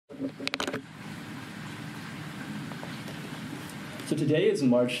So today is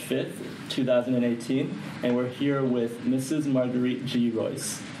March 5th, 2018, and we're here with Mrs. Marguerite Gee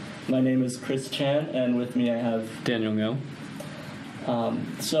Royse. My name is Chris Chan, and with me I have Daniel Ngo.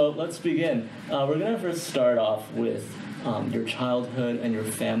 So let's begin. We're going to first start off with your childhood and your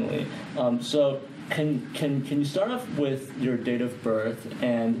family. So can you start off with your date of birth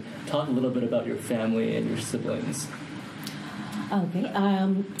and talk a little bit about your family and your siblings? Okay.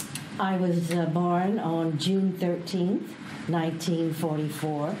 I was born on June 13th,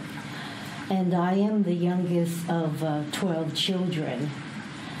 1944, and I am the youngest of 12 children.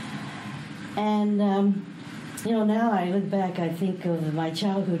 And now I look back, I think of my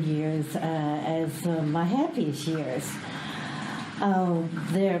childhood years as my happiest years.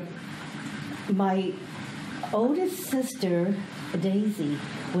 My oldest sister, Daisy,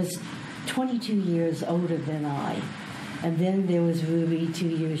 was 22 years older than I. And then there was Ruby, 2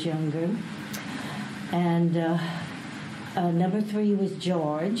 years younger. And number 3 was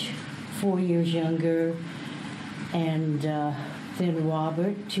George, 4 years younger. And then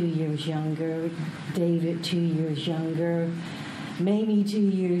Robert, 2 years younger. David, 2 years younger. Mamie, 2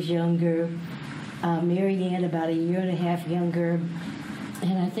 years younger. Mary Ann, about a year and a half younger.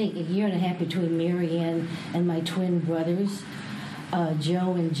 And I think a year and a half between Mary Ann and my twin brothers,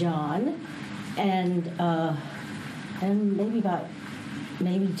 Joe and John. And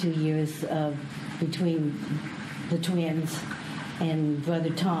maybe 2 years between the twins and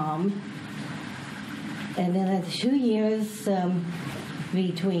brother Tom. And then 2 years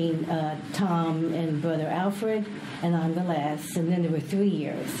between Tom and brother Alfred, and I'm the last. And then there were 3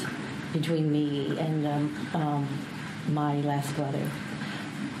 years between me and my last brother.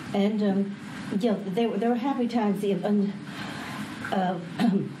 And there were happy times.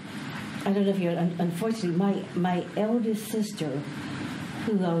 I don't know if you're, unfortunately, my eldest sister,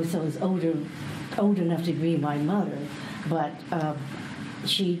 who also was old enough to be my mother, but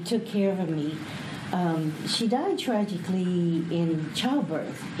she took care of me. She died tragically in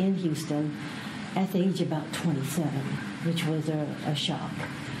childbirth in Houston at the age of about 27, which was a shock.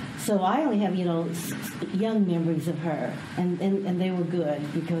 So I only have, young memories of her, and they were good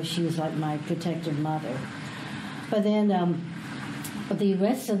because she was like my protective mother. But then the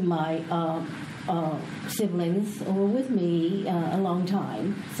rest of my siblings were with me a long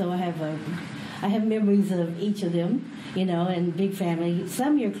time, so I have memories of each of them, and big family.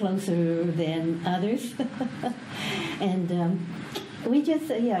 Some you're closer than others, and we just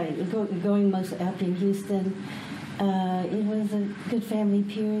growing most up in Houston. It was a good family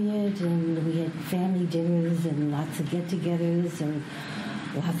period, and we had family dinners and lots of get-togethers and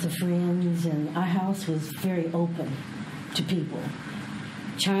lots of friends, and our house was very open to people.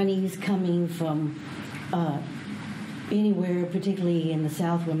 Chinese coming from anywhere, particularly in the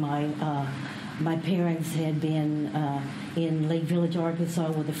South, where my parents had been in Lake Village,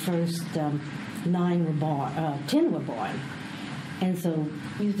 Arkansas, where the first 10 were born. And so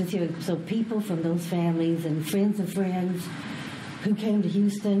you just hear people from those families and friends of friends who came to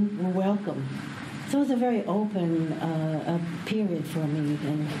Houston were welcome. So it was a very open period for me.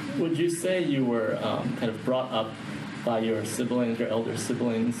 And would you say you were kind of brought up by your siblings, your elder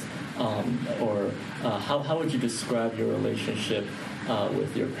siblings, or how would you describe your relationship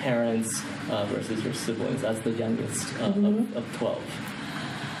with your parents versus your siblings as the youngest of 12?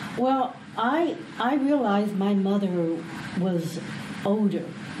 Well, I realized my mother was older,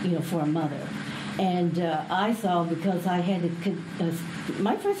 for a mother. And I saw, because I had to,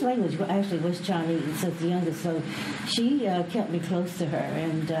 my first language actually was Chinese as the youngest, so she kept me close to her.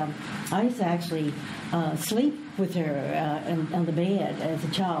 And I used to actually sleep with her on the bed as a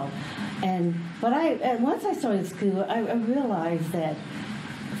child. But once I started school, I realized that,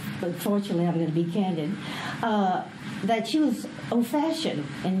 fortunately I'm going to be candid, that she was old-fashioned,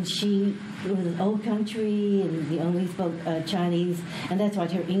 and she was old country, and we only spoke Chinese, and that's why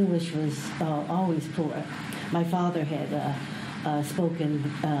her English was always poor. My father had spoken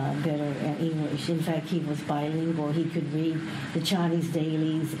better English. In fact, he was bilingual. He could read the Chinese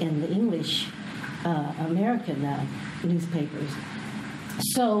dailies and the English American newspapers.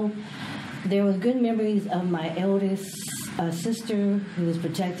 So there were good memories of my eldest sister, who was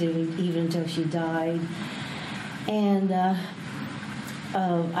protected even until she died. And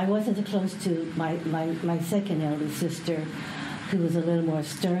I wasn't so close to my second eldest sister, who was a little more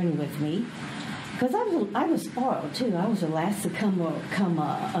stern with me, because I was spoiled too. I was the last to come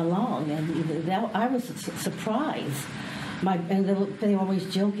along, and I was surprised. They were always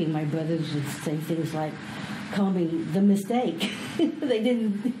joking. My brothers would say things like, call me the mistake. They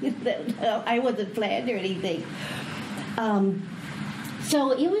didn't. I wasn't planned or anything.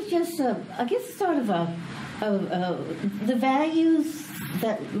 So it was just, I guess, sort of the values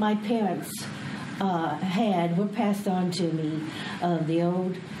that my parents had were passed on to me. The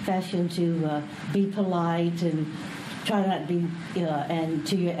old-fashioned to be polite and try not to be, and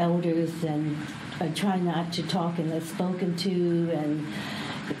to your elders, and try not to talk unless spoken to, and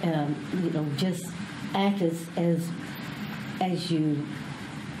just act as you,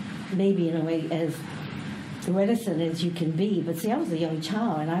 maybe in a way as reticent as you can be. But see, I was a young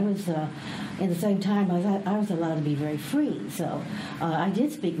child, and I was at the same time I was allowed to be very free. So I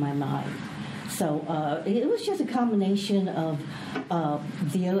did speak my mind. So it was just a combination of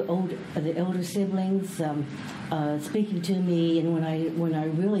the elder siblings speaking to me, and when I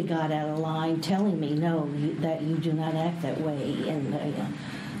really got out of line, telling me no, that you do not act that way, and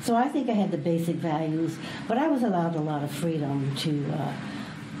so I think I had the basic values, but I was allowed a lot of freedom to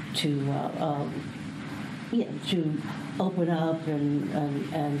open up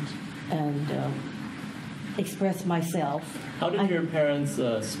and express myself. How did your parents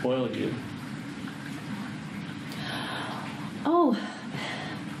spoil you? Oh,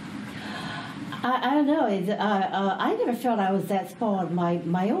 I don't know. I never felt I was that spoiled.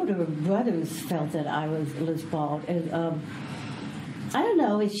 My older brothers felt that I was spoiled. I don't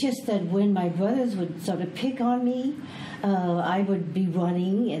know. It's just that when my brothers would sort of pick on me, I would be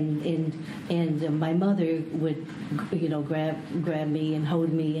running, and my mother would, grab me and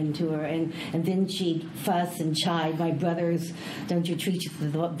hold me into her, and then she'd fuss and chide my brothers. Don't you treat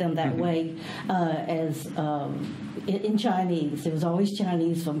them that way? As in Chinese, there was always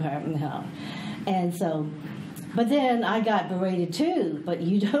Chinese from her, and so. But then I got berated too. But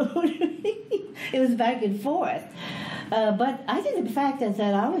it was back and forth. But I think the fact is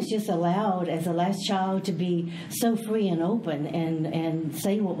that I was just allowed as a last child to be so free and open and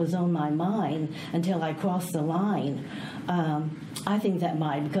say what was on my mind until I crossed the line. I think that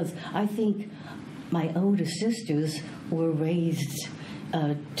because I think my older sisters were raised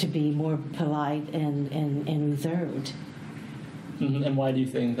to be more polite and reserved. Mm-hmm. And why do you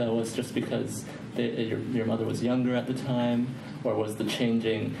think that was? Just because your mother was younger at the time, or was the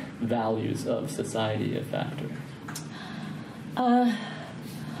changing values of society a factor?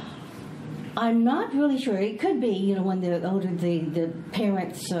 I'm not really sure. It could be, when they're older, the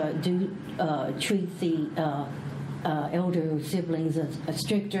parents do treat the elder siblings as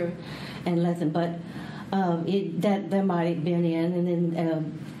stricter and let them. But that might have been in,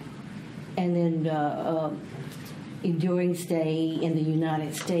 and then during stay in the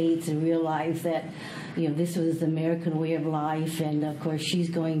United States, and realize that this was the American way of life, and of course she's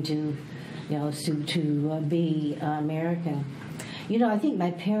going to to be American. I think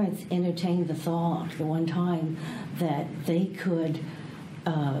my parents entertained the thought the one time that they could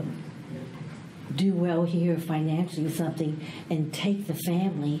do well here financially, something, and take the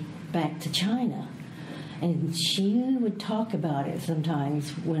family back to China. And she would talk about it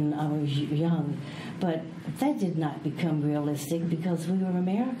sometimes when I was young, but that did not become realistic because we were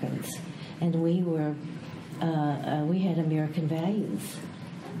Americans, and we had American values,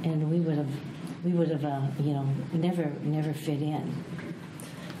 and we would have never fit in.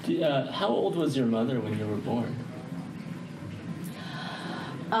 How old was your mother when you were born?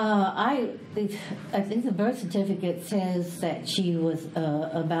 I think the birth certificate says that she was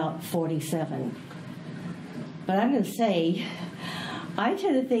about 47. But I'm going to say, I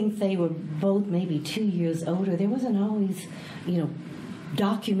tend to think they were both maybe 2 years older. There wasn't always,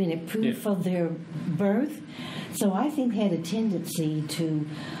 documented proof of their birth. So I think they had a tendency to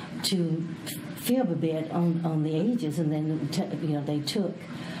fib a bit on the ages, and then they took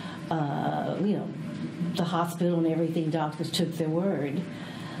the hospital and everything. Doctors took their word,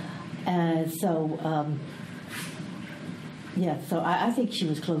 so I think she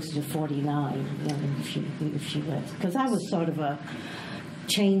was closer to 49. If she was, because I was sort of a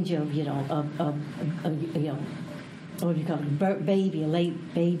change of what do you call it, baby, a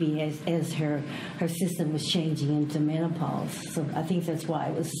late baby, as her system was changing into menopause. So I think that's why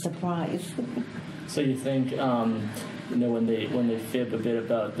I was surprised. So you think, when they fib a bit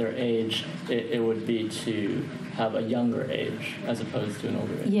about their age, it would be to have a younger age as opposed to an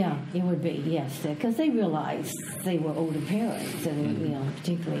older age? Yeah, it would be, yes, because they realized they were older parents, and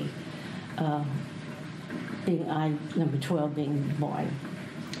particularly being number 12 being born.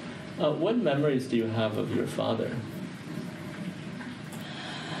 What memories do you have of your father?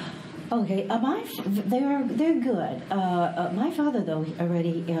 Okay, they're good. My father, though,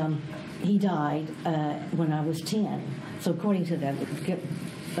 already he died when I was 10. So according to the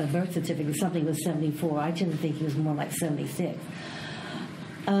birth certificate, something was 74. I tend to think he was more like 76.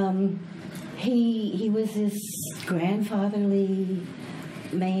 He was this grandfatherly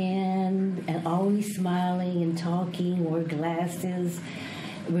man, and always smiling and talking, wore glasses,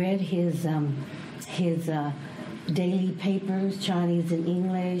 read his daily papers, Chinese and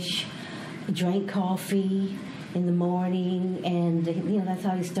English, drank coffee in the morning, and that's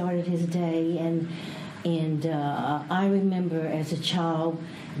how he started his day. And I remember as a child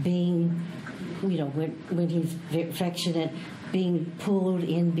being, when he's very affectionate, being pulled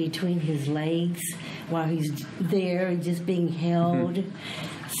in between his legs while he's there and just being held.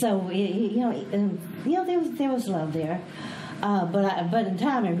 Mm-hmm. So there was love there. But in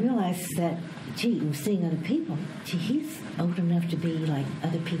time I realized that, seeing other people, he's old enough to be like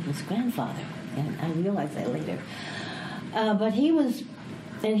other people's grandfather, and I realized that later. But he was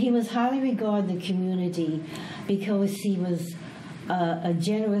highly regarded in the community because he was a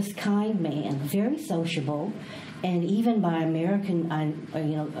generous, kind man, very sociable, and even by American,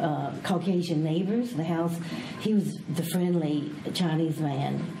 Caucasian neighbors in the house, he was the friendly Chinese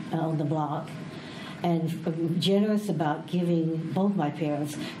man on the block, and generous about giving both my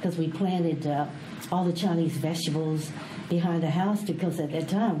parents, because we planted all the Chinese vegetables behind the house, because at that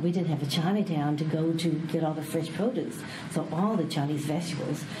time we didn't have a Chinatown to go to get all the fresh produce. So all the Chinese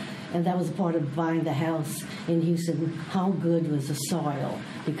vegetables, and that was part of buying the house in Houston. How good was the soil,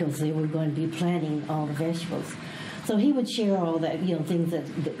 because they were going to be planting all the vegetables. So he would share all that, things that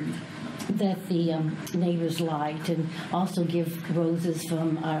the neighbors liked, and also give roses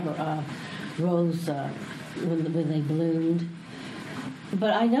from our rose when they bloomed.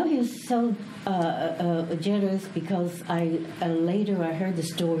 But I know he was so generous because later I heard the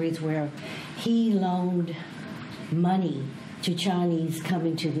stories where he loaned money to Chinese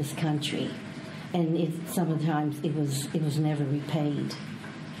coming to this country, and sometimes it was never repaid.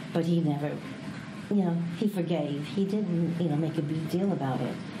 But he never, he forgave. He didn't, make a big deal about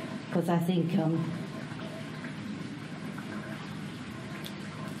it, because I think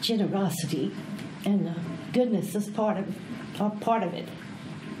generosity and goodness is part of it.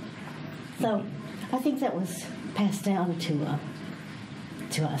 So I think that was passed down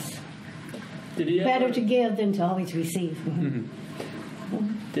to us. Better to give than to always receive.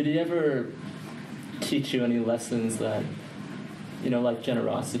 Mm-hmm. Did he ever teach you any lessons that, like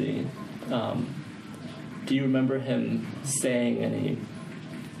generosity? Do you remember him saying any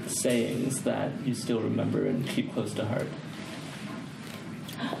sayings that you still remember and keep close to heart?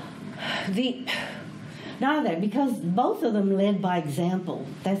 None of that, because both of them led by example.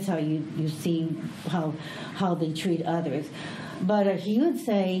 That's how you see how they treat others. But he would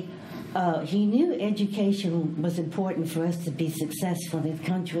say he knew education was important for us to be successful in this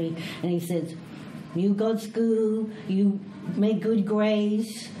country, and he says, you go to school, you make good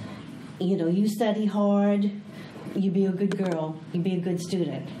grades, you study hard, you be a good girl, you be a good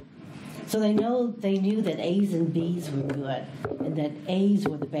student. So they knew that A's and B's were good, and that A's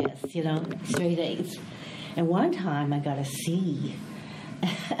were the best, straight A's. And one time I got a C.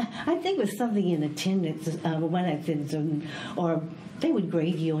 I think it was something in attendance, when I said, or they would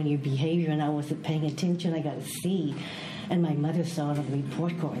grade you on your behavior, and I wasn't paying attention. I got a C, and my mother saw it on the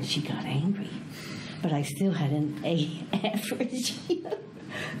report card, and she got angry. But I still had an A average,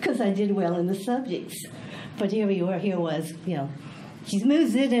 because I did well in the subjects. But here was, she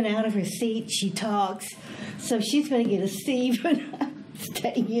moves in and out of her seat. She talks. So she's going to get a C for not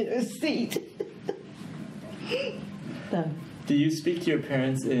staying in her seat. So. Do you speak to your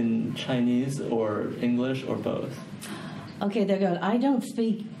parents in Chinese or English or both? Okay, they're good. I don't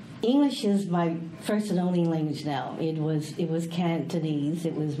speak. English is my first and only language now. It was Cantonese.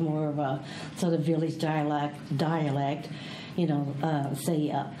 It was more of a sort of village dialect. Dad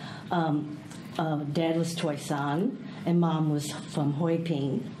was Toisan, and Mom was from Hoi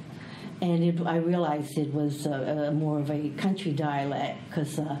Ping. And I realized it was more of a country dialect,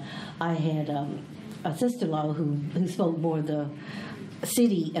 because I had a sister-in-law who spoke more of the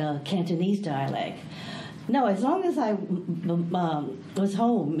city Cantonese dialect. No, as long as I was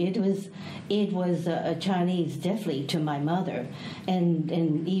home, it was Chinese, definitely, to my mother, and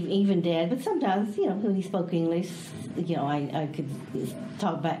even Dad. But sometimes, when he spoke English, I could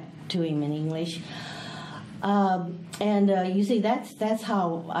talk back to him in English. You see, that's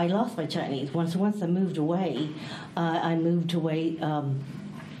how I lost my Chinese. Once I moved away, I moved away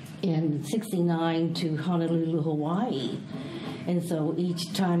in '69 to Honolulu, Hawaii. And so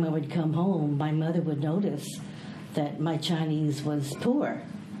each time I would come home, my mother would notice that my Chinese was poor.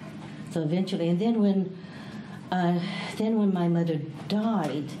 So eventually, and then when my mother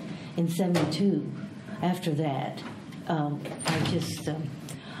died in '72, after that, I just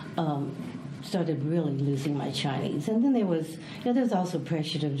started really losing my Chinese. And then there was also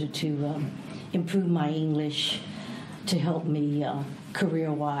pressure to improve my English. to help me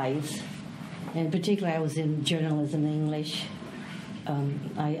career-wise. And particularly, I was in journalism English.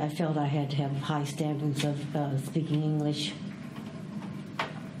 I felt I had to have high standards of speaking English.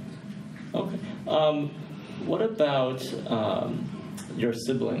 Okay. What about your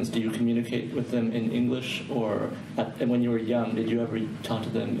siblings? Do you communicate with them in English, or and when you were young, did you ever talk to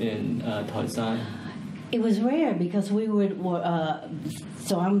them in Taizai? It was rare because we would.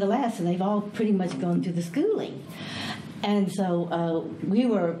 So I'm the last, and they've all pretty much gone through the schooling, and so we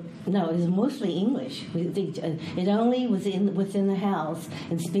were. No, it was mostly English. It only was within the house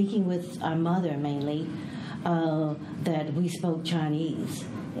and speaking with our mother mainly that we spoke Chinese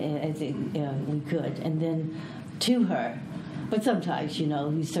as we could, and then to her. But sometimes,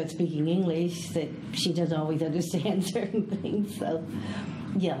 you start speaking English that she doesn't always understand certain things. So,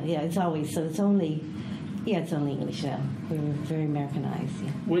 yeah, it's always so. It's only English now. We're very Americanized. Yeah.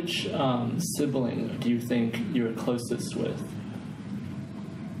 Which sibling do you think you're closest with?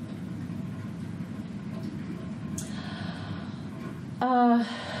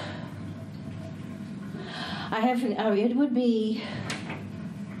 I have. It would be.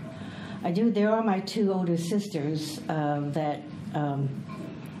 I do. There are my two older sisters that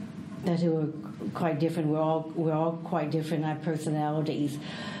who are quite different. We're all quite different in our personalities,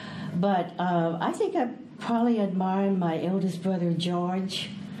 but I think I probably admire my eldest brother George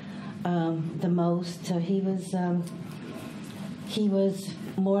the most. He was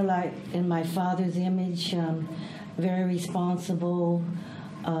more like in my father's image. Very responsible,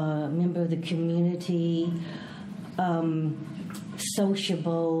 member of the community,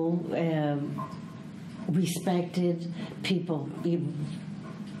 sociable, respected. People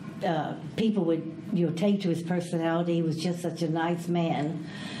would take to his personality. He was just such a nice man.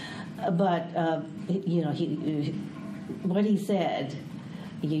 But what he said,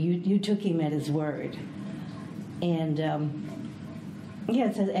 you took him at his word, and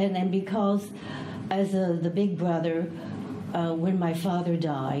yes, and because. As the big brother, when my father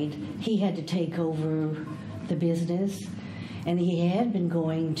died, he had to take over the business, and he had been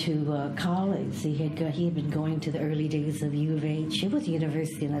going to college. He had been going to the early days of U of H. It was a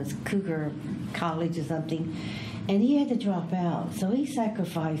university, and it was Cougar College or something, and he had to drop out. So he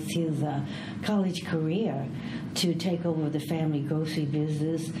sacrificed his college career to take over the family grocery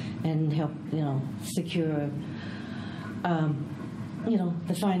business and help, secure.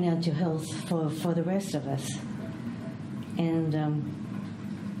 The financial health for the rest of us, and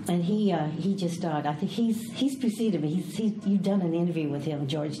he just died. I think he's preceded me. You've done an interview with him,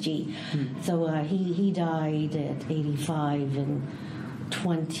 George Gee. So he died at 85 in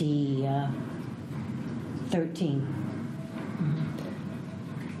 2013.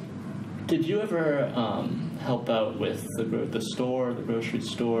 Did you ever help out with the grocery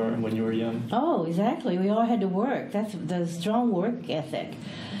store when you were young? Oh, exactly. We all had to work. That's the strong work ethic,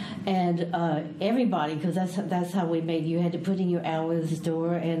 and everybody, because that's how we made. You had to put in your hours at the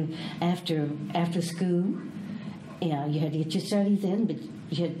store, and after school, you had to get your studies in, but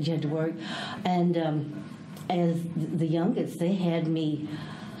you had to work. And as the youngest, they had me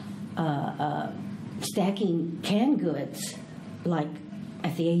stacking canned goods, like.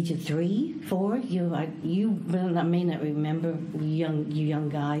 At the age of 3, 4, you may not remember, you young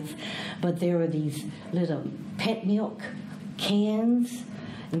guys, but there were these little pet milk cans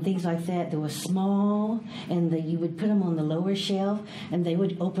and things like that. They were small, and you would put them on the lower shelf, and they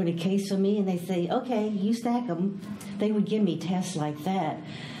would open a case for me, and they'd say, "Okay, you stack them." They would give me tests like that,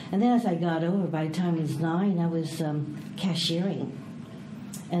 and then as I got older, by the time I was 9, I was cashiering.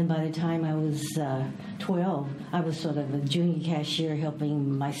 And by the time I was 12, I was sort of a junior cashier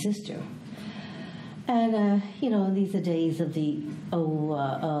helping my sister. And, these are days of the,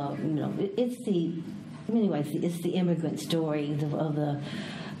 it's the immigrant story of the,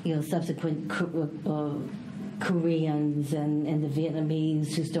 subsequent Koreans and the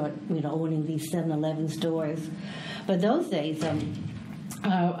Vietnamese who start, owning these 7-Eleven stores. But those days,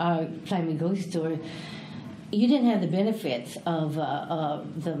 our family grocery store, you didn't have the benefits of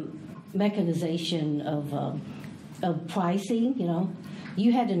the mechanization of pricing.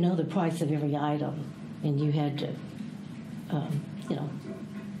 You had to know the price of every item, and you had to,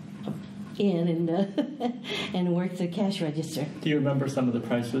 in and work the cash register. Do you remember some of the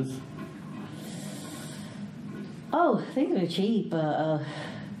prices? Oh, things were cheap.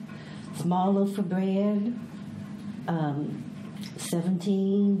 Small loaf of bread,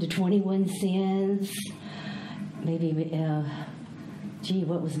 17 to 21 cents. Maybe,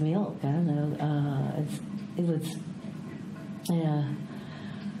 what was milk? I don't know. It was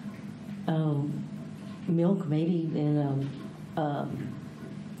milk, maybe, in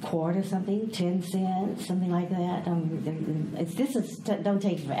quart or something, 10 cents, something like that. Don't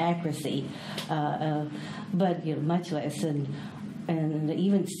take it for accuracy, but much less, and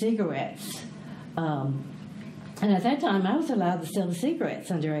even cigarettes. And at that time, I was allowed to sell the cigarettes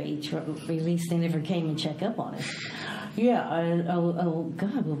underage, or at least they never came and checked up on us. Yeah, oh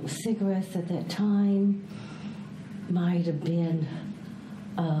God, well, cigarettes at that time might have been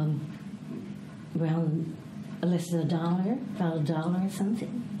around less than about $1 or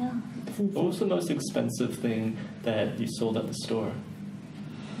something. Yeah. What was the most expensive thing that you sold at the store?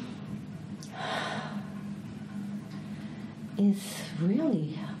 It's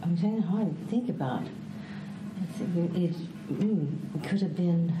really, I'm kind of hard to think about. It could have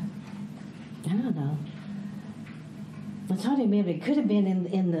been, I don't know. It's hard to remember. It could have been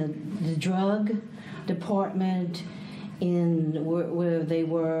in the drug department, in where they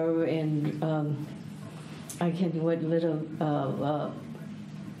were, and I can't remember what little,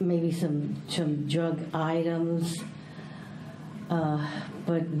 maybe some drug items,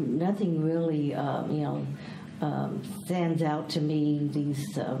 but nothing really, stands out to me.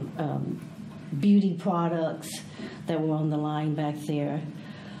 These beauty products that were on the line back there.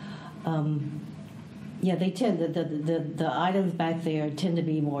 Yeah, they tend the items back there tend to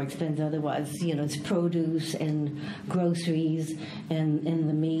be more expensive. Otherwise, it's produce and groceries and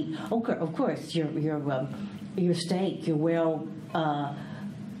the meat. Of course, your steak, your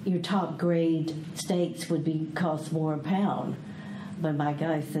top grade steaks would cost more a pound. But my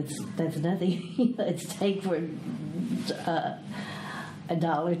gosh, that's nothing. It's steak for $1,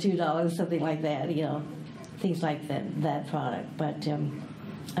 $2, something like that. Things like that product. But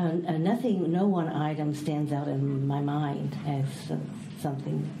no one item stands out in my mind as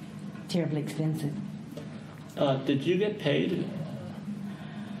something terribly expensive. Did you get paid?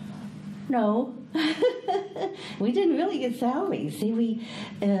 No. We didn't really get salaries. See,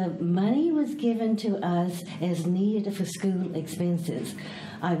 money was given to us as needed for school expenses.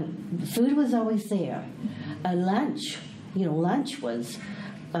 Food was always there. Lunch was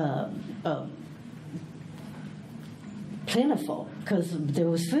plentiful because there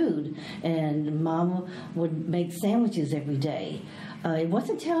was food, and Mama would make sandwiches every day. It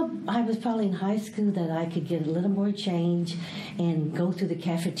wasn't until I was probably in high school that I could get a little more change and go through the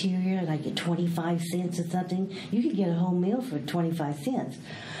cafeteria and I get 25 cents or something. You could get a whole meal for 25 cents.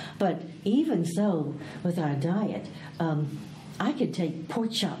 But even so, with our diet, I could take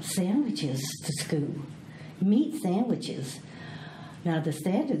pork chop sandwiches to school, meat sandwiches. Now, the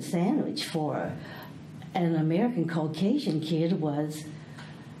standard sandwich for an American Caucasian kid was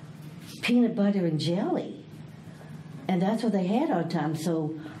peanut butter and jelly. And that's what they had all the time.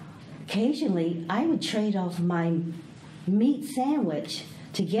 So occasionally I would trade off my meat sandwich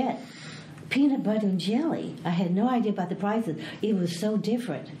to get peanut butter and jelly. I had no idea about the prices. It was so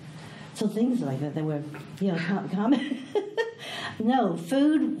different. So things like that were, common. No,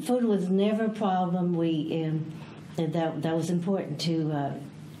 food was never a problem. That was important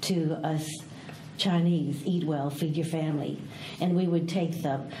to us Chinese. Eat well, feed your family. And we would take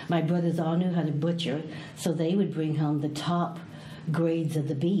my brothers all knew how to butcher, so they would bring home the top grades of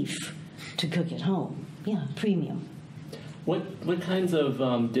the beef to cook at home. Yeah, premium. What kinds of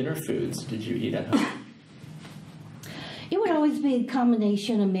dinner foods did you eat at home? It would always be a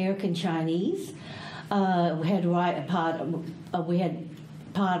combination American Chinese. We had a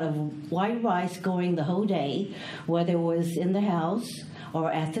pot of white rice going the whole day, whether it was in the house or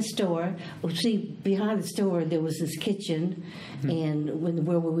at the store. See, behind the store there was this kitchen, and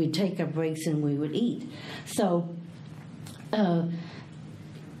where we would take our breaks and we would eat. So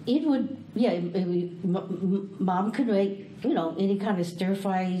it would, Mom could make, any kind of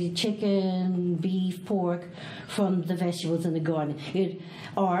stir-fry chicken, beef, pork from the vegetables in the garden.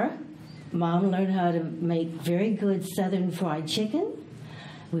 Or Mom learned how to make very good Southern fried chicken.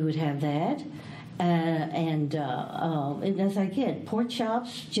 We would have that. And as I get, pork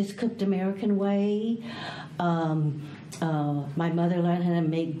chops, just cooked American way. My mother learned how to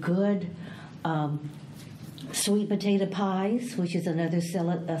make good sweet potato pies, which is another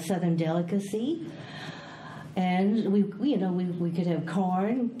Southern delicacy. And we could have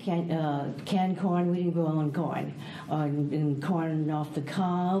corn, canned corn. We didn't grow our own corn, and corn off the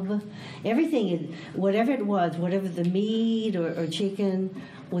cob. Everything, whatever it was, whatever the meat or chicken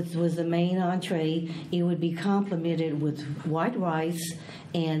was the main entree, it would be complemented with white rice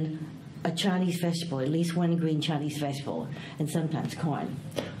and a Chinese vegetable, at least one green Chinese vegetable, and sometimes corn.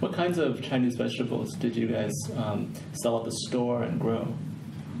 What kinds of Chinese vegetables did you guys sell at the store and grow?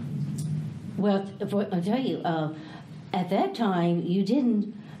 Well, I'll tell you, at that time, you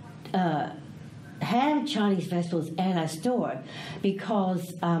didn't have Chinese vegetables at our store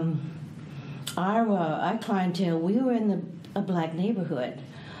because our clientele, we were in a black neighborhood,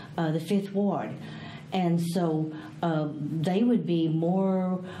 the Fifth Ward, and so they would be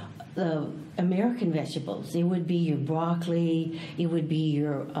more American vegetables. It would be your broccoli. It would be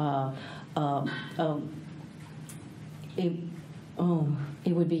your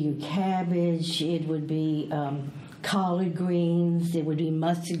it would be your cabbage. It would be collard greens. It would be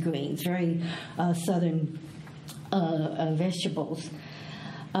mustard greens. Very southern vegetables.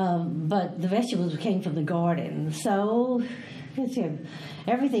 But the vegetables came from the garden. So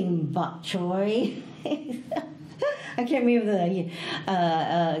everything bok choy. I can't remember the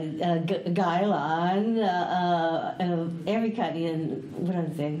gailan, every kind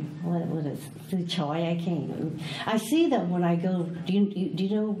of, what is the choy? I can't. I see them when I go. Do you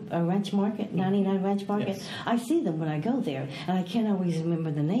know a ranch market, 99 Ranch Market? Yes. I see them when I go there, and I can't always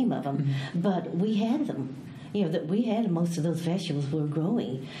remember the name of them. Mm-hmm. But we had them. You know, that we had most of those vegetables we were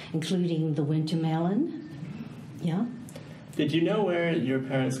growing, including the winter melon. Yeah. Did you know where your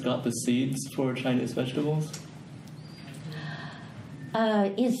parents got the seeds for Chinese vegetables?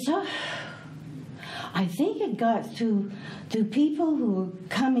 I think it got through people who were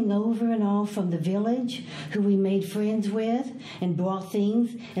coming over and all from the village, who we made friends with and brought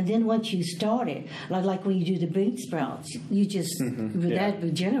things. And then once you started, like when you do the bean sprouts, you just that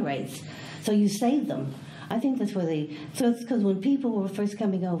regenerates. So you save them. I think that's where so it's because when people were first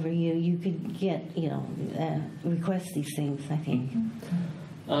coming over, you could get, request these things, I think.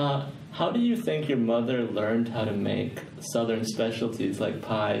 How do you think your mother learned how to make Southern specialties like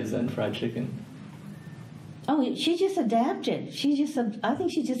pies and fried chicken? Oh, she just adapted. I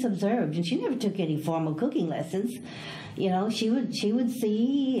think she just observed, and she never took any formal cooking lessons. You know, she would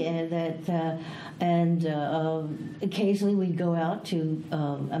see that, and occasionally we'd go out to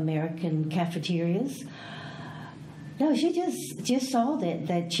American cafeterias. No, she just saw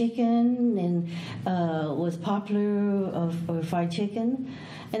that chicken and was popular, or fried chicken.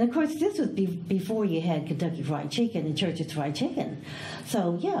 And, of course, this was before you had Kentucky Fried Chicken and Church's Fried Chicken.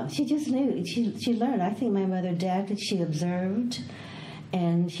 So, yeah, she just knew. She learned. I think my mother adapted. She observed.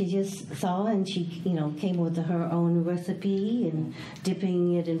 And she just saw, and she, came with her own recipe and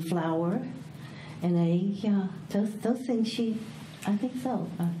dipping it in flour and egg. Yeah, those things I think so.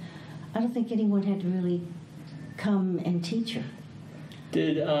 I don't think anyone had to really come and teach her.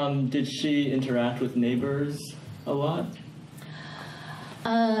 Did she interact with neighbors a lot?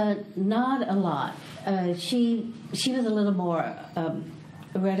 Not a lot. She was a little more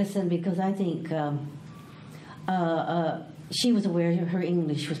reticent because I think she was aware her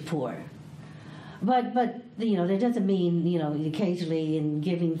English was poor. But that doesn't mean occasionally in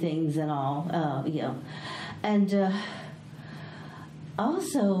giving things and all and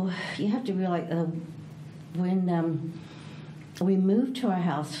also you have to realize when we moved to our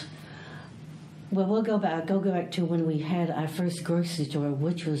house. Well, we'll go back to when we had our first grocery store,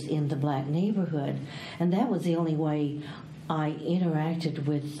 which was in the black neighborhood, and that was the only way I interacted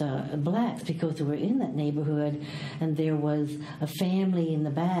with blacks, because we were in that neighborhood, and there was a family in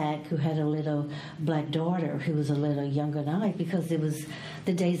the back who had a little black daughter who was a little younger than I, because it was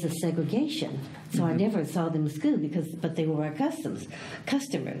the days of segregation. So I never saw them in school but they were our customers.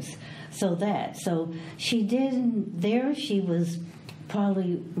 So she did there. She was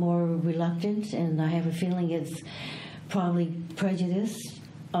probably more reluctant, and I have a feeling it's probably prejudice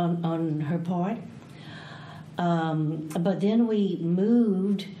on her part. But then we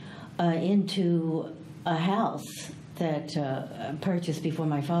moved into a house that purchased before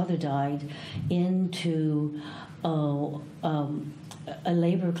my father died, into a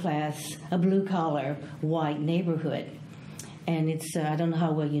labor class, a blue-collar white neighborhood. And it's, I don't know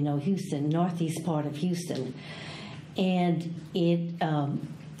how well you know Houston, northeast part of Houston. And it,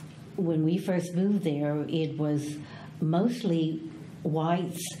 when we first moved there, it was mostly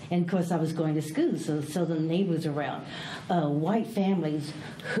whites, and of course I was going to school, so the neighbors around, white families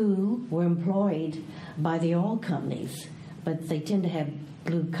who were employed by the oil companies, but they tend to have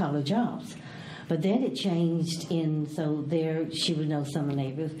blue-collar jobs. But then it changed so there she would know some of the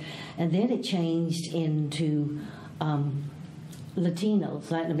neighbors, and then it changed into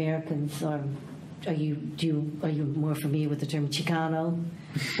Latinos, Latin Americans, or are you more familiar with the term Chicano?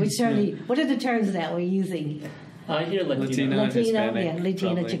 Which certainly, what are the terms that we're using? I hear Latino, Hispanic, yeah,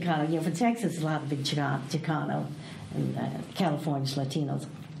 Latino, probably. Chicano. Yeah, for Texas, a lot of big Chicano, and California's Latinos.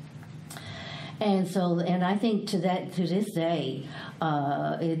 And I think to this day,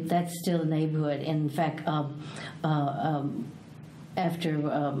 that's still a neighborhood. In fact, after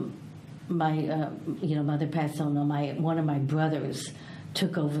my mother passed on, one of my brothers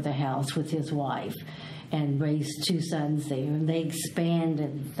took over the house with his wife and raised 2 sons there, and they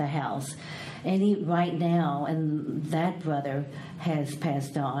expanded the house. And right now, and that brother has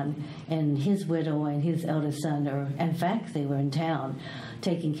passed on, and his widow and his eldest son are, in fact, they were in town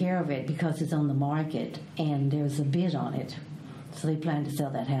taking care of it because it's on the market, and there's a bid on it. So they plan to sell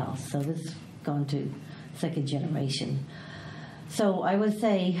that house. So this has gone to second generation. So I would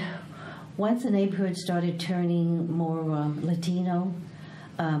say once the neighborhood started turning more Latino,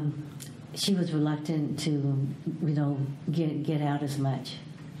 she was reluctant to, get out as much.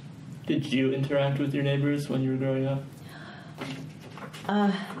 Did you interact with your neighbors when you were growing up?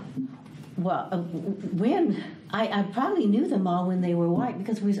 When I probably knew them all when they were white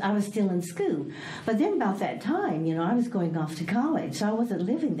because I was still in school. But then about that time, I was going off to college, so I wasn't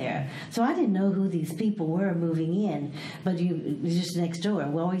living there. So I didn't know who these people were moving in, but just next door.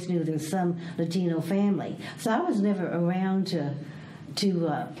 We always knew there was some Latino family. So I was never around to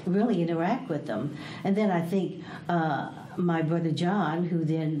really interact with them. And then I think my brother John, who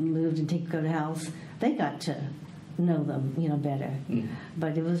then moved and took to the house, they got to know them, better. Mm.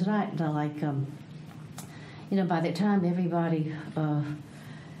 But it was not like, by the time everybody,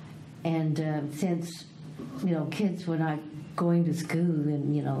 since, kids were not going to school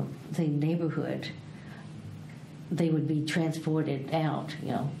in, the neighborhood, they would be transported out,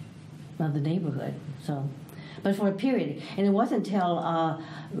 of the neighborhood. So, but for a period, and it wasn't until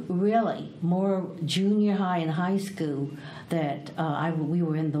really more junior high and high school that we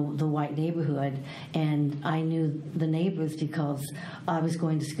were in the white neighborhood, and I knew the neighbors because I was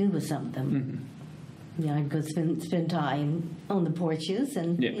going to school with some of them. Mm-hmm. I'd go spend time on the porches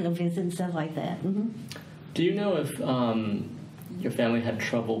and visit and stuff like that. Mm-hmm. Do you know if your family had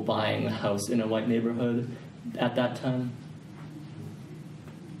trouble buying a house in a white neighborhood at that time?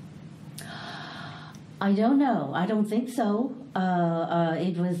 I don't know. I don't think so.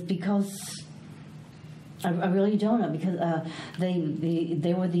 It was because I really don't know, because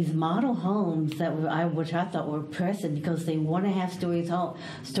there were these model homes which I thought were impressive because they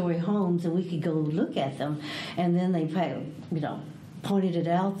 1.5-story homes, and we could go look at them, and then they pointed it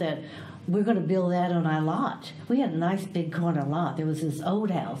out that we're going to build that on our lot. We had a nice big corner lot. There was this old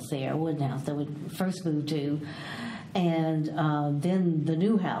house there, a wooden house that we first moved to. And then the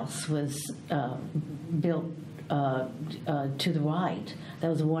new house was built to the right. That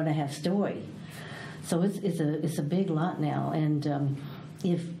was a 1.5-story. So it's a big lot now. And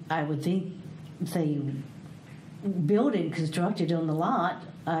if I would think they built it and constructed on the lot,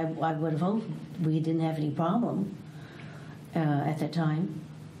 I would have hoped we didn't have any problem at that time.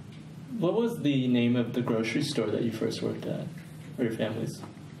 What was the name of the grocery store that you first worked at, or your family's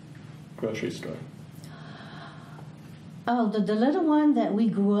grocery store? Oh, the little one that we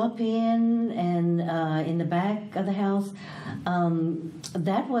grew up in, and in the back of the house,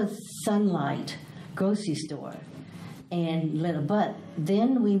 that was Sunlight Grocery Store, but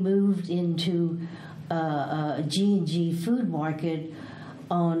then we moved into G&G Food Market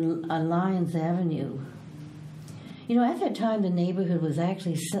on Lyons Avenue. At that time, the neighborhood was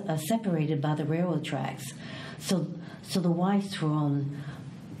actually separated by the railroad tracks, so the whites were on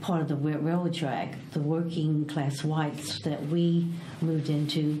part of the railroad track, the working class whites that we moved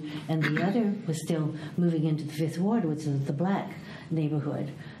into, and the other was still moving into the Fifth Ward, which is the black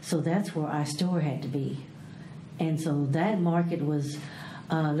neighborhood. So that's where our store had to be. And so that market was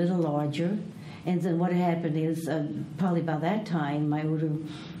a little larger. And then what happened is, probably by that time, my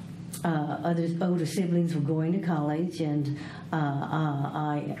older siblings were going to college, and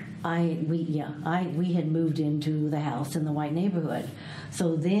we had moved into the house in the white neighborhood.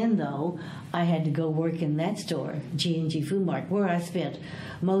 So then, though, I had to go work in that store, G&G Food Mart, where I spent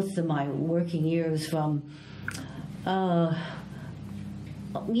most of my working years from, probably,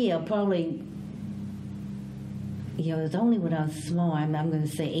 it was only when I was small. I'm going to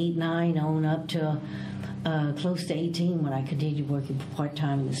say 8, 9, on up to close to 18 when I continued working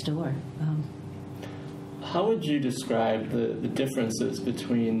part-time in the store. How would you describe the differences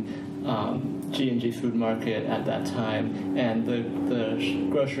between G&G Food Market at that time and the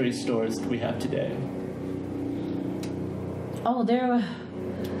grocery stores we have today? Oh,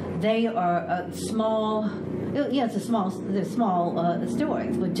 they are small. Yes, they're small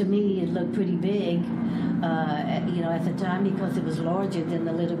stores, but to me it looked pretty big. At the time, because it was larger than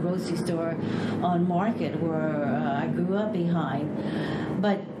the little grocery store on Market where I grew up behind.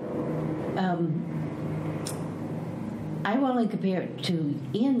 But I will only compare it to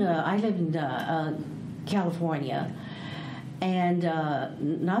I live in California, and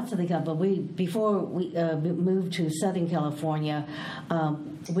not Southern California, but before we moved to Southern California,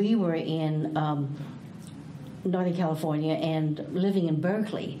 we were in Northern California and living in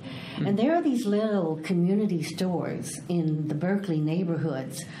Berkeley. And there are these little community stores in the Berkeley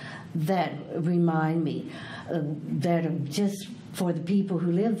neighborhoods that remind me that are just for the people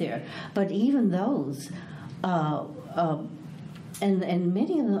who live there. But even those, and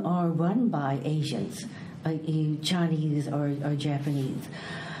many of them are run by Asians, Chinese or Japanese.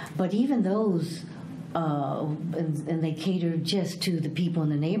 But even those, and they cater just to the people in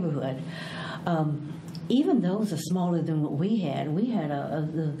the neighborhood. Even those are smaller than what we had. We had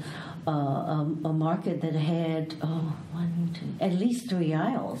a market that had at least 3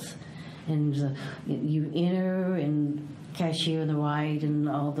 aisles, and you enter and cashier on the right, and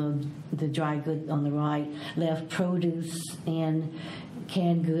all the dry goods on the right, left produce and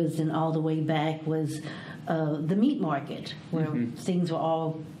canned goods, and all the way back was the meat market, where things were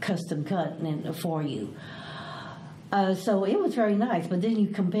all custom cut and for you. So it was very nice. But then you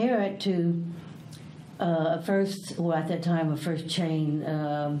compare it to at that time, a first chain.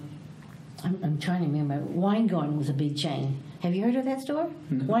 I'm trying to remember. Weingarten was a big chain. Have you heard of that store?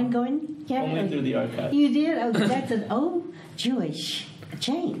 Weingarten? Yeah. Only through the archive. You did? Oh, that's an old Jewish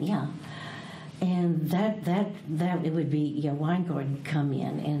chain, yeah. And that it would be Weingarten come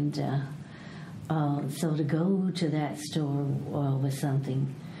in, and so to go to that store was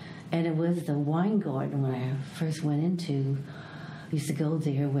something. And it was the Weingarten when I first went into. I used to go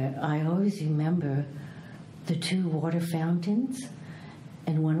there, where I always remember the 2 water fountains,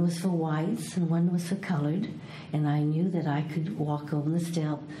 and one was for whites and one was for colored, and I knew that I could walk over the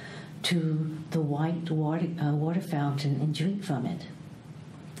step to the white water fountain and drink from it.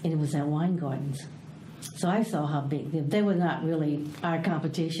 And it was at Weingarten's. So I saw how big they were. Not really our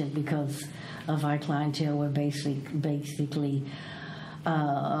competition, because of our clientele were basically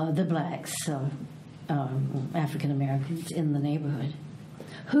the blacks, African Americans in the neighborhood,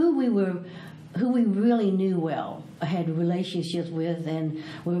 who we really knew well, had relationships with, and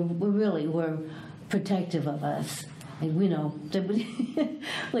were protective of us. And they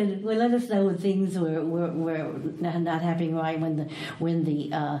would let us know when things were not happening right. When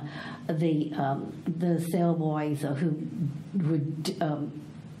the cell boys who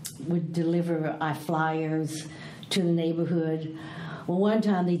would deliver our flyers to the neighborhood. Well, one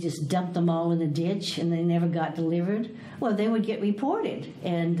time they just dumped them all in the ditch, and they never got delivered. Well, they would get reported,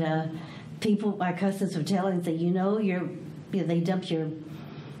 and our customers were telling us that they dumped your,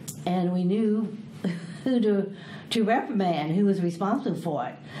 and we knew who to reprimand, who was responsible for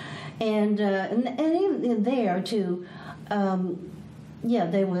it, and even there too,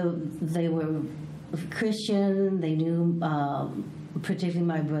 they were Christian. They knew, particularly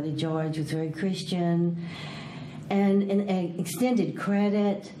my brother George was very Christian. And extended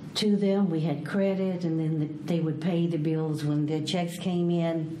credit to them. We had credit, and then they would pay the bills when their checks came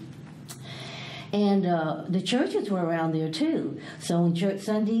in. And the churches were around there too. So on church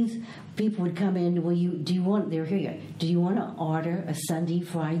Sundays, people would come in. They're here. Do you want to order a Sunday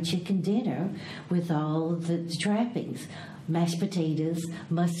fried chicken dinner with all the trappings, mashed potatoes,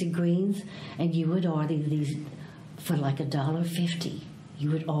 mustard greens, and you would order these for like $1.50. You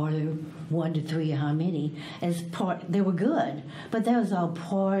would order 1 to 3, how many, as part. They were good, but that was all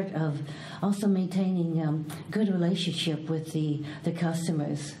part of also maintaining good relationship with the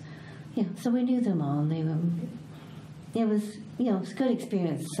customers. Yeah, so we knew them all. It was a good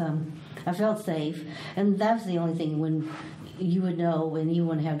experience. I felt safe, and that's the only thing when you would know when you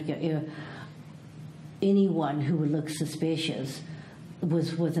wouldn't have to get anyone who would look suspicious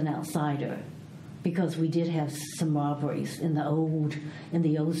was an outsider. Because we did have some robberies in the old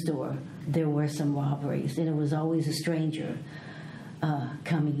store. There were some robberies, and it was always a stranger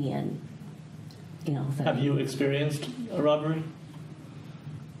coming in. Have you experienced a robbery?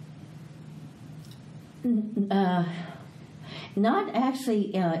 Not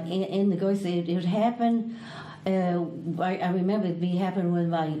actually in the grocery. It would happen. I remember it happened when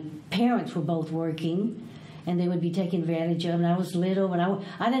my parents were both working, and they would be taken advantage of. And I was little, and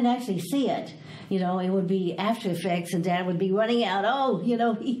I didn't actually see it. It would be after effects, and Dad would be running out. Oh,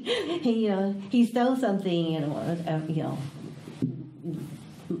 he stole something,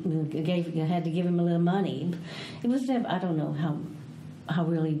 had to give him a little money. It was never. I don't know how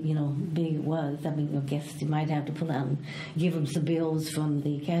really big it was. I mean, I guess you might have to pull out and give him some bills from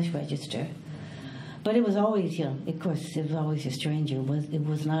the cash register. But it was always, of course, it was always a stranger. It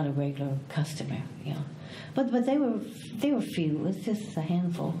was not a regular customer, But they were few. It was just a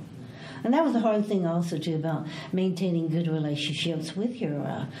handful. And that was the hard thing also too about maintaining good relationships with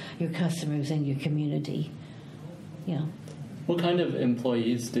your customers and your community. What kind of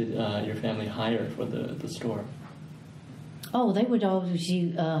employees did your family hire for the store? Oh, they would always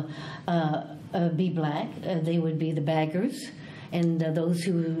be black. They would be the baggers, and those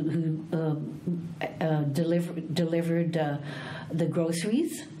who delivered the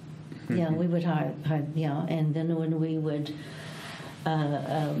groceries. Yeah, we would hire. Yeah, and then when we would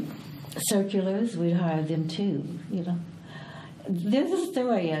circulars, we'd hire them too. You know, there's a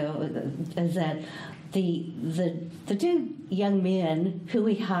story is that the two young men who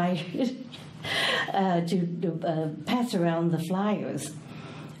we hired to pass around the flyers,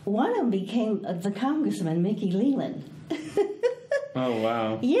 one of them became the congressman, Mickey Leland. Oh,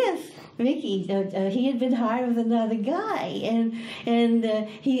 wow. Yes, Mickey. He had been hired with another guy, and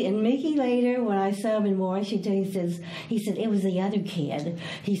Mickey later, when I saw him in Washington, he said it was the other kid.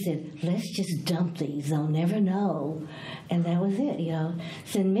 He said, let's just dump these; they'll never know. And that was it, you know.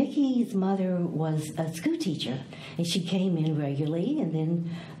 So Mickey's mother was a school teacher, and she came in regularly, and then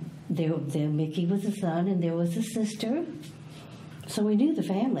there Mickey was a son, and there was a sister. So we knew the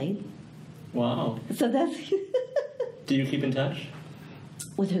family. Wow. So that's. Do you keep in touch?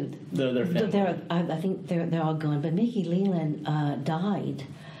 With who? Their family. I think they're all gone. But Mickey Leland died,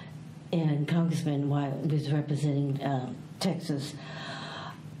 and Congressman while he was representing Texas.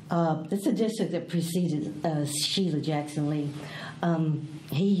 It's a district that preceded Sheila Jackson Lee.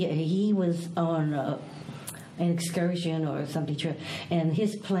 He was on an excursion or something trip, and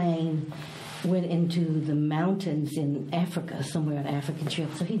his plane went into the mountains in Africa, somewhere on an African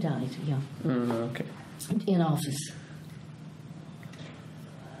trip. So he died. Yeah. Okay. In office.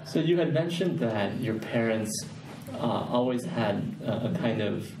 So you had mentioned that your parents always had a kind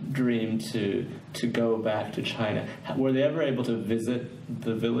of dream to go back to China. Were they ever able to visit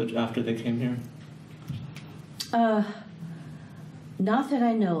the village after they came here? Not that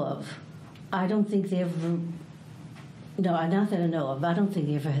I know of. I don't think they ever. No, not that I know of. I don't think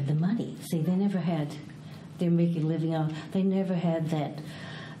they ever had the money. See, they never had. They're making a living on. They never had that.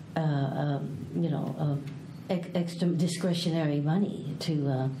 Extra discretionary money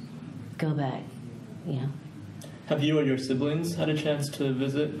to go back. Yeah. Have you and your siblings had a chance to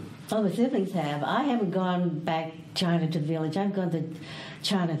visit? Oh, the siblings have. I haven't gone back China to the village. I've gone to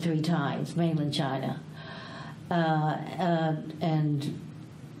China 3 times, mainland China. And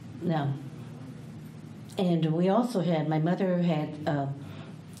no. And we also had, my mother had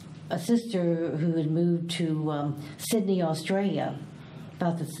a sister who had moved to Sydney, Australia,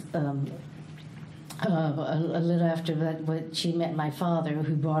 about this, a little after that, she met my father,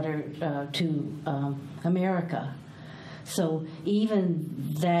 who brought her to America. So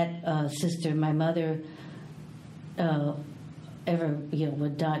even that sister, my mother,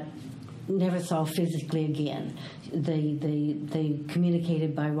 never saw physically again. They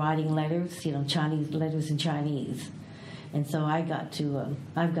communicated by writing letters, Chinese letters in Chinese. And so I've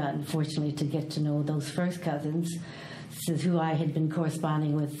gotten fortunately to get to know those first cousins, who I had been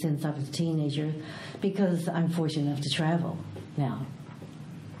corresponding with since I was a teenager, because I'm fortunate enough to travel now.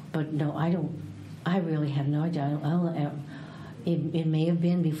 But no, I don't. I really have no idea. It may have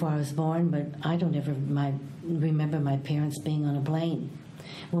been before I was born, but I don't ever remember my parents being on a plane.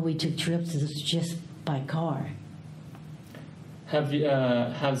 When we took trips, it was just by car.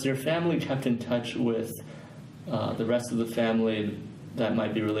 Has your family kept in touch with the rest of the family that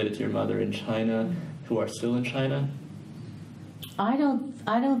might be related to your mother in China, who are still in China? I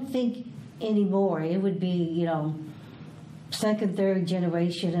don't think anymore. It would be, second, third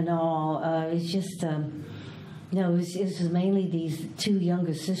generation and all. It's just, it was mainly these 2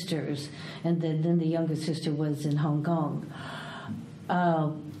 younger sisters, and then the younger sister was in Hong Kong.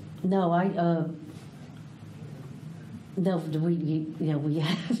 I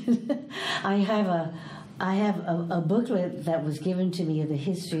have a booklet that was given to me of the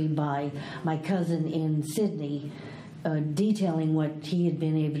history by my cousin in Sydney, detailing what he had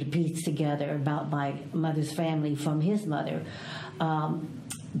been able to piece together about my mother's family from his mother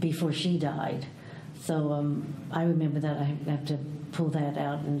before she died. So I remember that. I have to pull that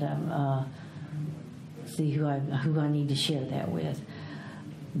out and see who I need to share that with.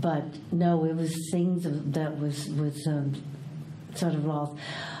 But no, it was things that was sort of lost.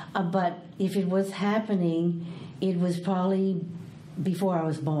 But if it was happening, it was probably before I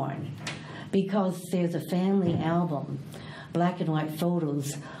was born, because there's a family album, black and white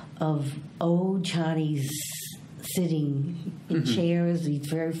photos of old Chinese sitting in chairs, these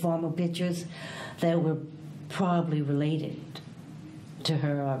very formal pictures that were probably related to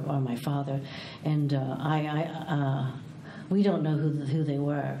her or my father. And we don't know who they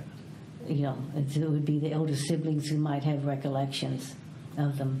were. It would be the older siblings who might have recollections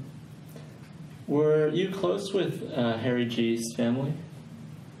of them. Were you close with Harry Gee's family?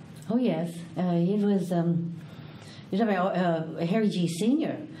 Oh yes, it was. You're talking about Harry Gee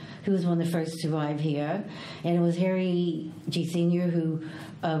Sr., who was one of the first to arrive here. And it was Harry Gee Sr. who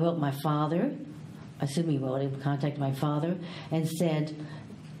wrote my father. I assume he wrote him, contacted my father, and said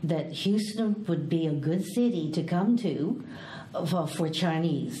that Houston would be a good city to come to for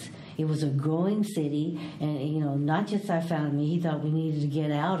Chinese. It was a growing city, and not just our family. He thought we needed to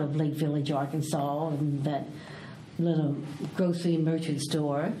get out of Lake Village, Arkansas, and that little grocery merchant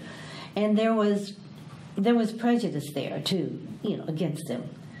store. And there was prejudice there too, against them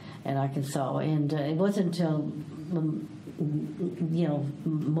in Arkansas. And it wasn't until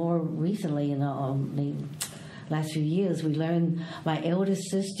more recently, in the last few years, we learned my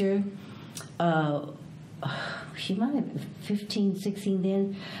eldest sister. She might have been 15, 16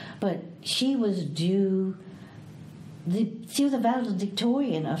 then, but she was she was a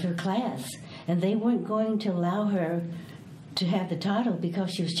valedictorian of her class, and they weren't going to allow her to have the title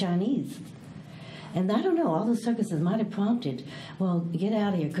because she was Chinese. And I don't know, all those circumstances might have prompted, well, get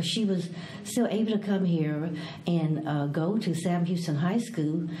out of here, because she was still able to come here and go to Sam Houston High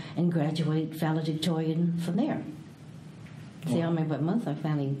School and graduate valedictorian from there. See, I remember what month I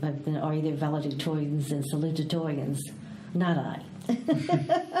finally have been, or either valedictorians and salutatorians. Not I.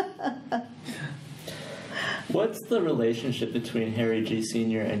 What's the relationship between Harry Gee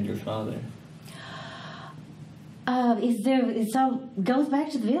Sr. and your father? It all goes back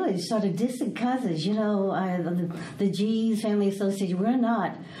to the village, sort of distant cousins. The Gees family association. We're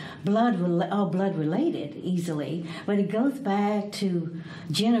not blood related easily, but it goes back to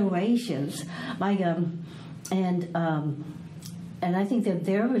generations. And I think that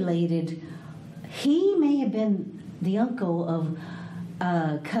they're related. He may have been the uncle of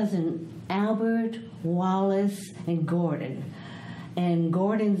cousin Albert, Wallace, and Gordon. And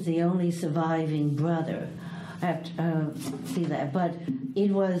Gordon's the only surviving brother. I have to see that. But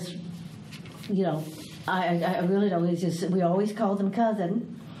it was, I really don't. It's just, we always called them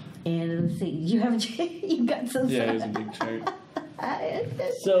cousin. And let's see, you got some. Yeah, it was a big chart.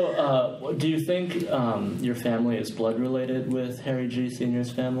 So, do you think your family is blood related with Harry Gee Sr.'s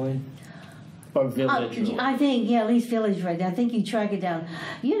family? Or village related? I think, at least village related. I think you track it down.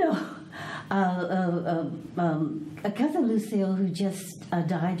 A cousin Lucille who just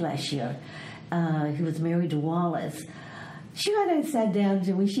died last year, who was married to Wallace, she got and sat down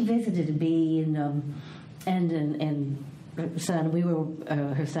when she visited me and her son. We were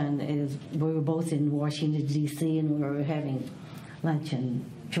both in Washington D.C. and we were having lunch in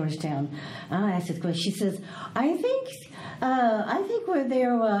Georgetown. I asked this question. She says, I think we're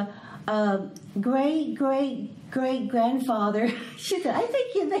their great grandfather. She said, I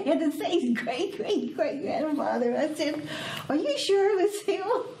think they had to say his great grandfather. I said, are you sure,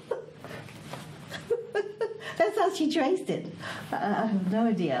 Lucille? That's how she traced it. I have no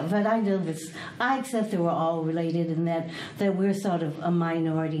idea, but I know this. I accept that we're all related, and that we're sort of a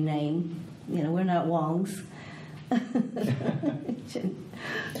minority name. We're not Wongs.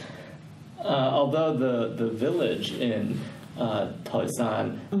 Although the village in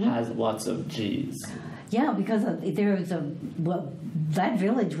Toisan has lots of G's. Yeah, because that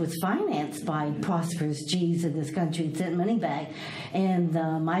village was financed by prosperous G's in this country and sent money back. And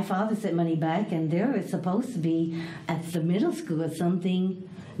my father sent money back, and there is supposed to be, at the middle school, something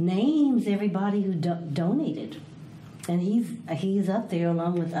names everybody who donated. And he's up there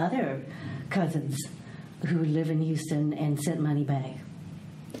along with other cousins who live in Houston and sent money back.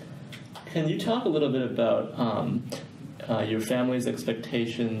 Can you talk a little bit about your family's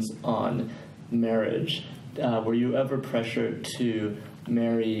expectations on marriage? Were you ever pressured to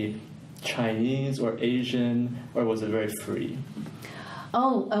marry Chinese or Asian, or was it very free?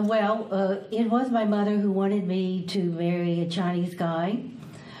 It was my mother who wanted me to marry a Chinese guy,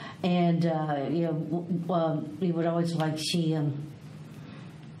 and we would always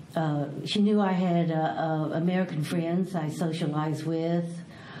she knew I had American friends I socialized with,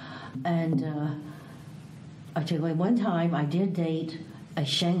 and I'll tell you, one time I did date a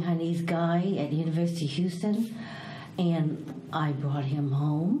Shanghainese guy at University of Houston, and I brought him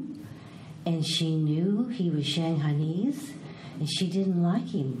home, and she knew he was Shanghainese, and she didn't like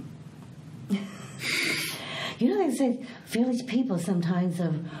him. They say village people sometimes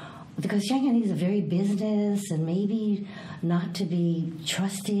because Shanghainese are very business and maybe not to be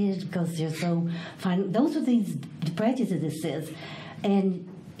trusted because they're so fine. Those are the prejudices this is. And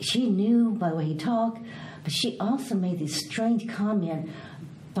she knew by the way he talked, but she also made this strange comment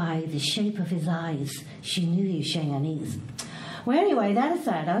by the shape of his eyes. She knew he was Shanghainese. Well, anyway, that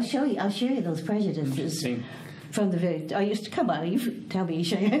aside, I'll show you those prejudices from the village. You tell me you're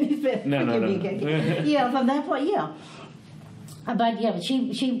Shanghainese. No. Yeah, from that point, yeah. But yeah, she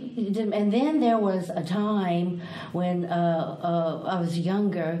did, and then there was a time when I was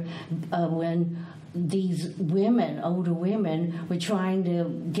younger, when these women, older women, were trying to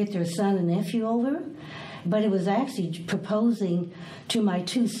get their son and nephew over, but it was actually proposing to my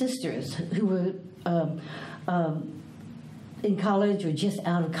two sisters who were in college or just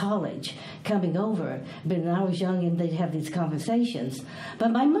out of college, coming over. But when I was young, and they'd have these conversations. But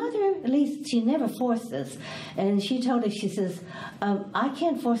my mother, at least, she never forced us. And she told us, she says, I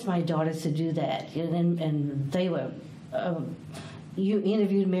can't force my daughters to do that. And they were... you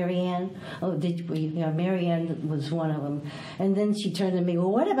interviewed Marianne? Oh, did we? Marianne was one of them. And then she turned to me,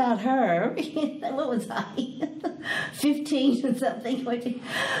 well, what about her? What was I? 15 or something?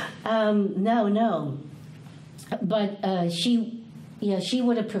 No. But she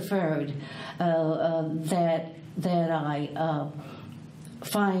would have preferred that I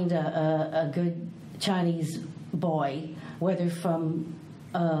find a good Chinese boy, whether from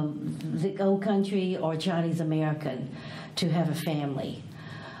the old country or Chinese American, to have a family.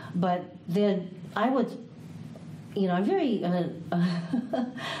 But then I would, I'm very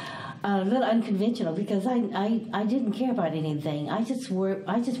a little unconventional, because I didn't care about anything. I just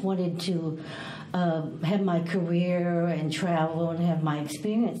wanted to have my career and travel and have my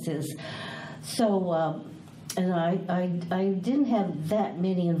experiences. So, and I didn't have that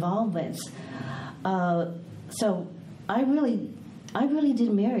many involvements. So I really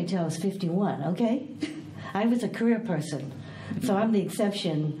didn't marry till I was 51. Okay, I was a career person, so I'm the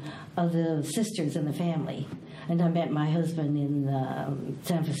exception of the sisters in the family. And I met my husband in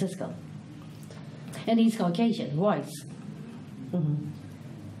San Francisco, and he's Caucasian, Royse. Mm-hmm.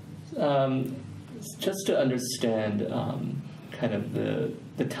 Just to understand kind of the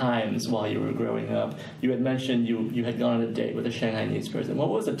times while you were growing up, you had mentioned you had gone on a date with a Shanghainese person.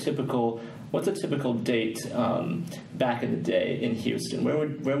 What's a typical date back in the day in Houston?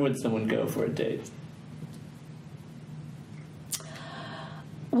 Where would someone go for a date?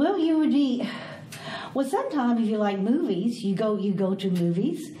 Well, you would be. Well, sometimes if you like movies, you go to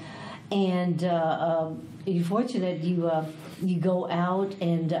movies, and you're fortunate you go out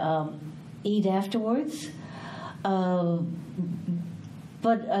and eat afterwards. But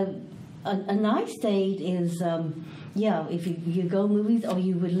a nice date is if you go movies, or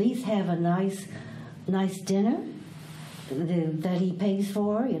you would at least have a nice dinner that he pays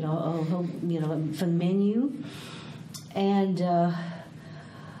for, for the menu, and.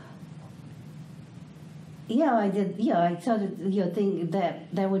 I did. I sort of think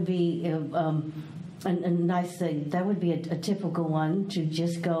that would be a nice thing. That would be a typical one to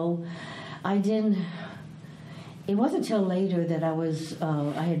just go. I didn't. It wasn't until later that I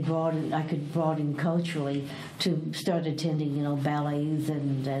could broaden culturally to start attending, ballets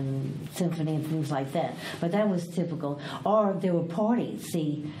and symphony and things like that. But that was typical. Or there were parties.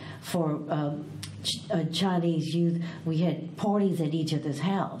 See, for Chinese youth, we had parties at each other's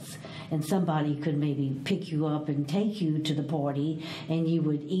house, and somebody could maybe pick you up and take you to the party, and you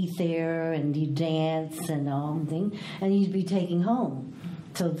would eat there, and you dance and all thing, and you'd be taking home.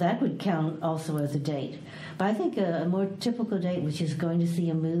 So that would count also as a date. But I think a more typical date was just going to see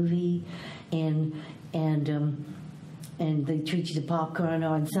a movie, and they treat you to popcorn,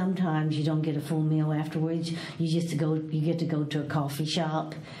 and sometimes you don't get a full meal afterwards. You get to go to a coffee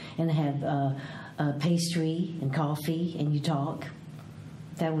shop and have pastry and coffee, and you talk.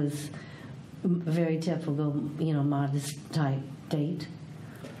 That was a very typical, modest type date.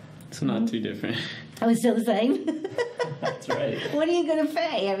 It's not too different. Oh, it's still the same? That's right. What are you going to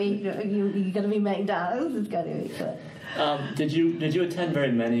pay? I mean, you're going to be McDonald's? It's going to be good. Did you attend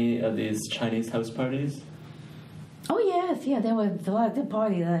very many of these Chinese house parties? Oh, yes. Yeah, there were a lot of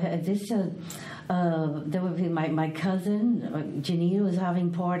parties. There would be my cousin, Janita, was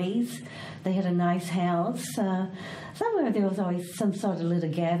having parties. They had a nice house. Somewhere there was always some sort of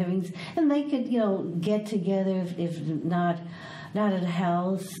little gatherings, and they could, get together if not at a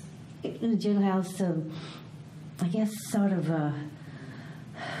house, in a general house. I guess sort of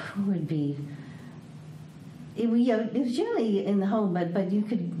who would be. It was generally in the home, but you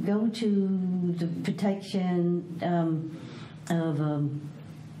could go to the protection of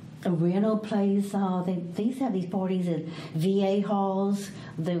a rental place. They used to have these parties at VA halls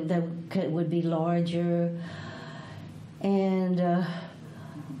that would be larger, and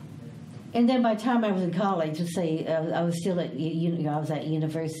then by the time I was in college, let's say I was still at I was at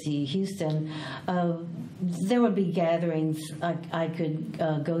University of Houston. There would be gatherings I could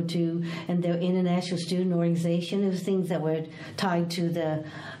go to, and the International Student Organization. It was things that were tied to the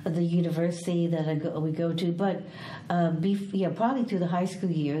university that we go to. But probably through the high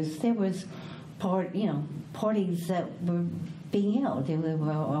school years, there was parties that were being held. They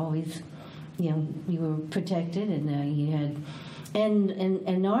were always, you were protected, and you had,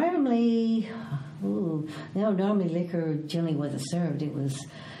 and normally, normally liquor generally wasn't served.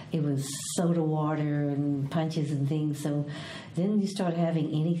 It was soda water and punches and things. So then you start having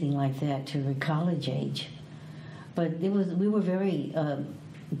anything like that to the college age. But we were very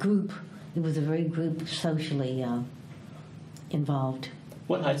group. It was a very group socially involved.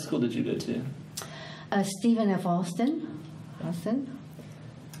 What high school did you go to? Stephen F. Austin.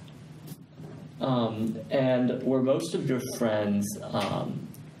 And were most of your friends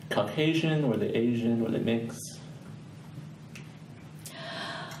Caucasian? Were they Asian? Were they mixed?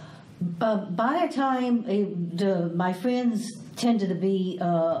 By the time my friends tended to be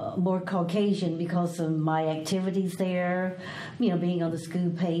more Caucasian because of my activities there, being on the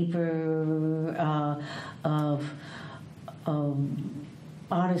school paper,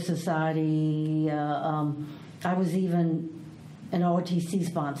 honor society. I was even an ROTC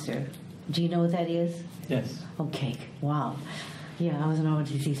sponsor. Do you know what that is? Yes. Okay. Wow. Yeah, I was an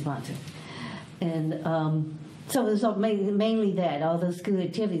ROTC sponsor, and so it was mainly that, all those school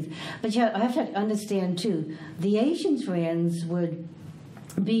activities. But I have to understand too, the Asian friends would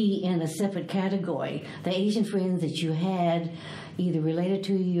be in a separate category. The Asian friends that you had, either related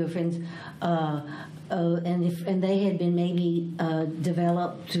to you or friends, and they had been maybe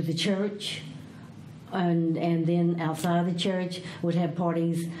developed through the church, and then outside the church would have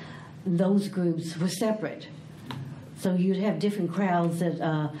parties. Those groups were separate, so you'd have different crowds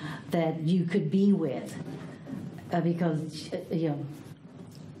that you could be with, because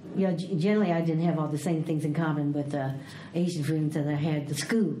generally I didn't have all the same things in common with Asian friends that I had the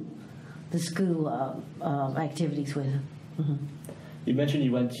school activities with. Mm-hmm. You mentioned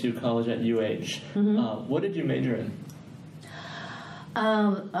you went to college at UH. Mm-hmm. What did you major in?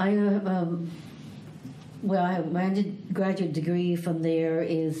 My undergraduate degree from there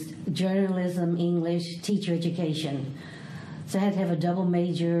is journalism, English, teacher education. So I had to have a double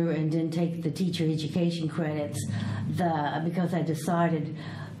major and then take the teacher education credits because I decided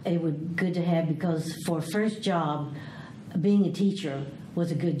it was good to have, because for a first job, being a teacher was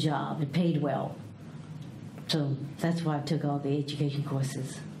a good job. It paid well. So that's why I took all the education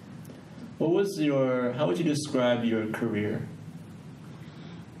courses. How would you describe your career?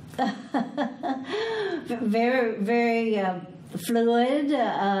 Very, very fluid.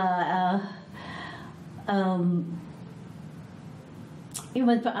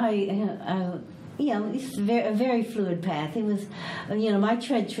 It's a very fluid path. It was, my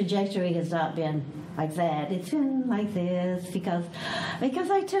trajectory has not been like that. It's been like this because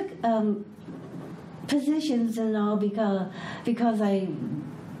I took positions and all because I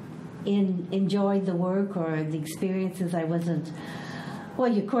enjoyed the work or the experiences. I wasn't.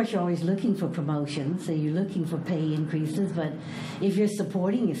 Well, of course, you're always looking for promotions, so you're looking for pay increases. But if you're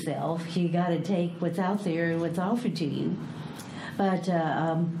supporting yourself, you got to take what's out there and what's offered to you. But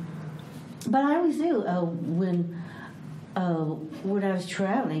I always knew when I was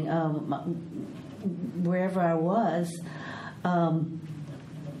traveling, wherever I was,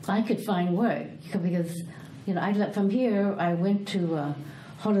 I could find work because I left from here. I went to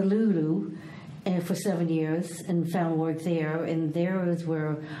Honolulu for 7 years and found work there, and there was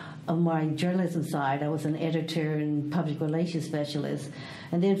where on my journalism side I was an editor and public relations specialist.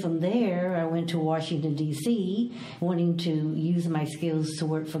 And then from there I went to Washington D.C. wanting to use my skills to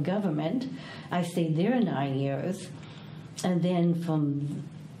work for government. I stayed there 9 years, and then from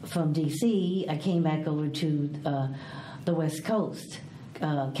D.C. I came back over to the West Coast,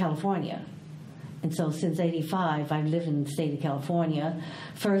 California. And so since '85, I've lived in the state of California,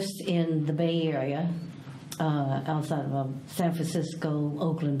 first in the Bay Area, outside of San Francisco,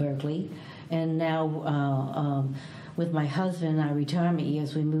 Oakland, Berkeley. And now with my husband, our retirement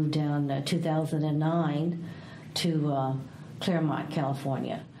years, we moved down 2009 to Claremont,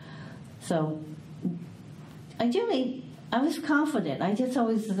 California. So I was confident. I just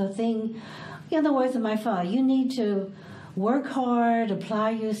always, the thing, the words of my father, you need to work hard,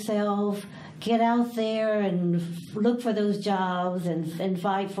 apply yourself, get out there and look for those jobs and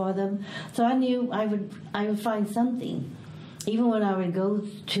fight for them. So I knew I would find something, even when I would go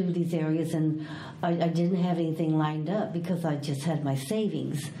to these areas and I didn't have anything lined up, because I just had my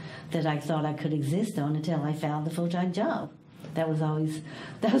savings that I thought I could exist on until I found the full-time job. That was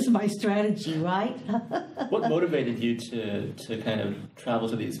my strategy, right? What motivated you to kind of travel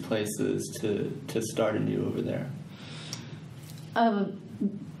to these places to start anew over there?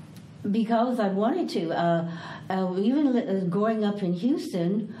 Because I wanted to. Even growing up in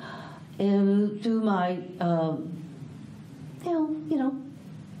Houston, through my,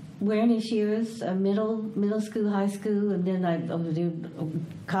 awareness years, middle school, high school, and then I do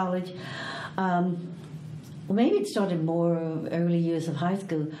college. Maybe it started more early years of high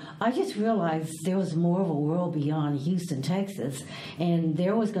school. I just realized there was more of a world beyond Houston, Texas, and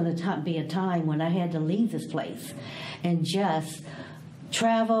there was going to be a time when I had to leave this place and just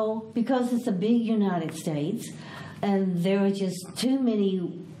travel, because it's a big United States, and there were just too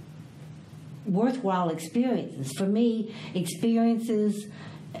many worthwhile experiences. For me, experiences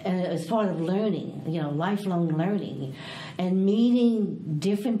as part of learning, lifelong learning, and meeting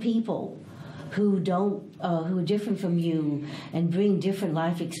different people who are different from you and bring different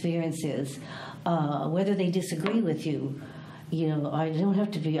life experiences, whether they disagree with you. I don't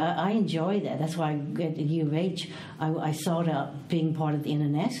have to be. I enjoy that. That's why at UH I sought out being part of the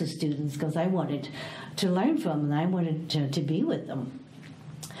international students, because I wanted to learn from them and I wanted to be with them.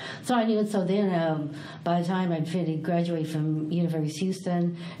 So I knew. So then, by the time I'd graduate from University of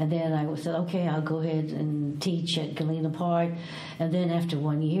Houston, and then I said, okay, I'll go ahead and teach at Galena Park. And then after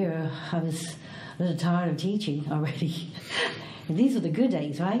 1 year, I was a little tired of teaching already. And these were the good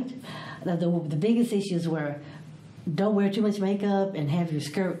days, right? The biggest issues were don't wear too much makeup and have your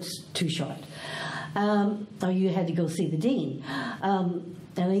skirts too short, or you had to go see the dean. And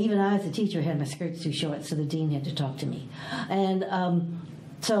even I, as a teacher, had my skirts too short, so the dean had to talk to me. And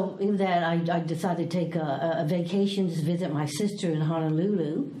so in that, I decided to take a vacation to visit my sister in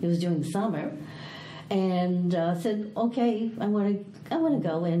Honolulu. It was during the summer, and said, "Okay, I want to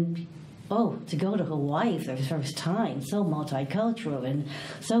go." And to go to Hawaii for the first time, so multicultural and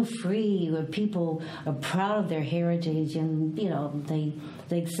so free, where people are proud of their heritage, and they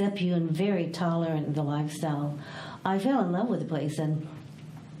accept you and very tolerant of the lifestyle. I fell in love with the place, and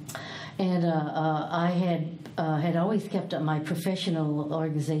I had always kept up my professional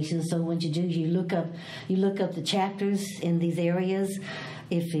organization. So what you do, you look up the chapters in these areas.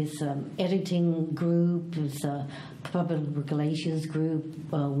 If it's editing group, it's a public relations group,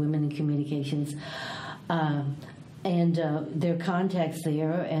 women in communications, and there are contacts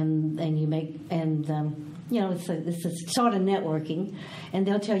there, and you make it's a sort of networking, and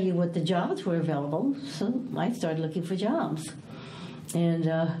they'll tell you what the jobs were available. So I started looking for jobs,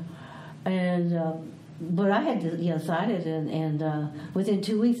 but I had to decided, and within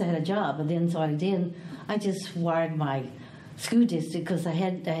 2 weeks I had a job, and then so I just wired my school district, because I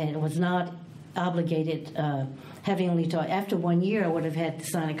was not obligated, having only taught. After 1 year, I would have had to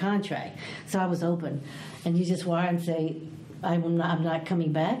sign a contract, so I was open, and you just wire and say, I'm not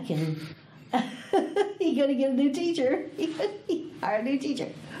coming back, and you got to get a new teacher. Hire a new teacher.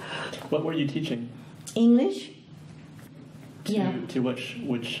 What were you teaching? English. To which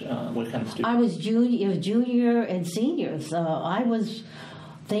what kind of student? I was junior and seniors.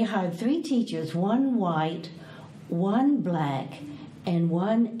 They hired 3 teachers, 1 white, 1 black, and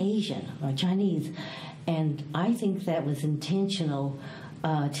 1 Asian or Chinese, and I think that was intentional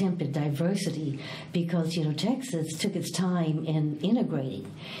attempt at diversity, because Texas took its time in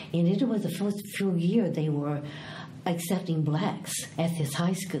integrating, and it was the first few years they were accepting blacks at this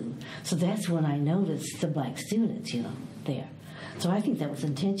high school. So that's when I noticed the black students, there. So I think that was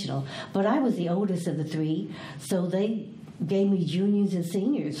intentional. But I was the oldest of the 3, so they gave me juniors and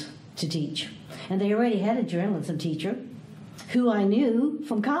seniors to teach. And they already had a journalism teacher who I knew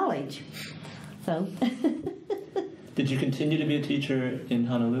from college. So. Did you continue to be a teacher in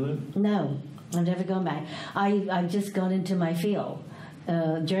Honolulu? No, I've never gone back. I've just gone into my field,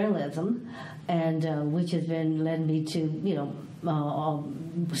 journalism, and which has been led me to,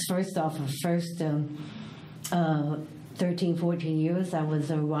 first 13, 14 years, I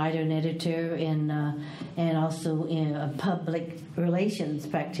was a writer and editor, and also a public relations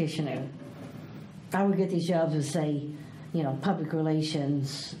practitioner. I would get these jobs to say, public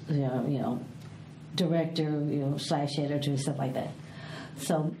relations, director, / editor, stuff like that.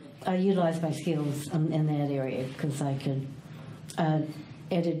 So I utilized my skills in that area, because I could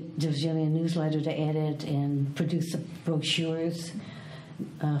edit. There was usually a newsletter to edit and produce brochures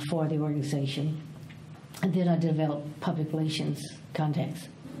for the organization. And then I developed public relations contacts.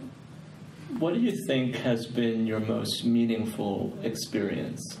 What do you think has been your most meaningful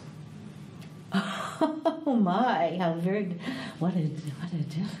experience? Oh my! What a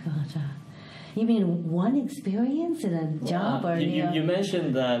difficult. You mean one experience in a job, or you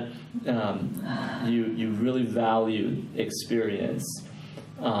mentioned that you really valued experience.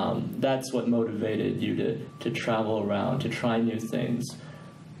 That's what motivated you to travel around, to try new things.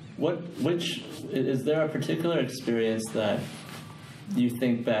 Is there a particular experience that you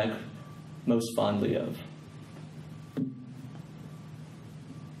think back most fondly of?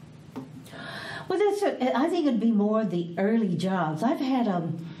 Well, I think it'd be more the early jobs. I've had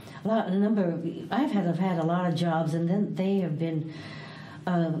I've had a lot of jobs, and then they have been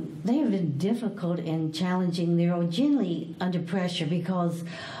difficult and challenging. They're generally under pressure because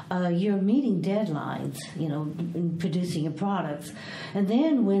you're meeting deadlines, in producing your products. And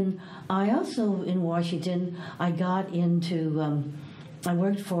then when I also in Washington, I got into. I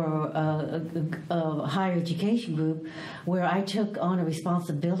worked for a higher education group where I took on a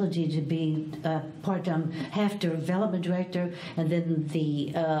responsibility to be part-time half development director and then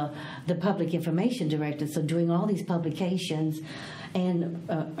the public information director. So doing all these publications and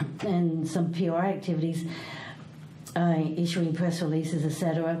some PR activities, issuing press releases,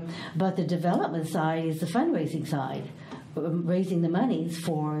 etc. But the development side is the fundraising side, raising the monies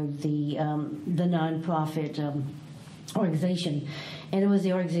for the nonprofit organization. And it was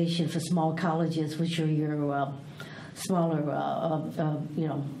the organization for small colleges, which are your smaller,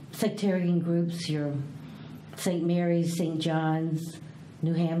 sectarian groups, your St. Mary's, St. John's,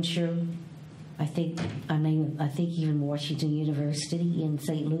 New Hampshire, I think even Washington University in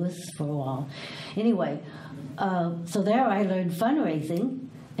St. Louis for a while. Anyway, so there I learned fundraising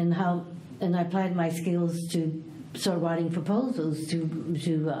and I applied my skills to start writing proposals to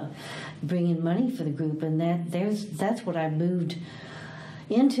bring in money for the group, and that's what I moved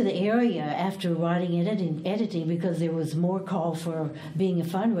into the area after writing and editing because there was more call for being a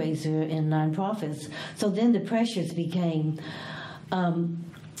fundraiser in nonprofits. So then the pressures became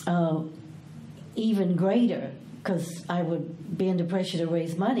even greater because I would be under pressure to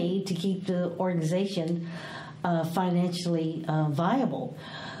raise money to keep the organization financially viable.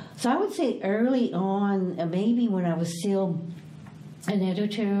 So I would say early on, maybe when I was still an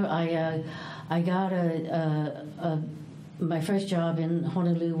editor, I got my first job in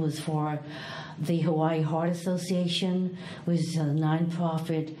Honolulu was for the Hawaii Heart Association, which is a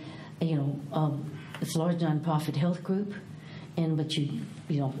nonprofit, it's a large nonprofit health group, but you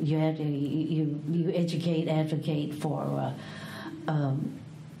educate, advocate for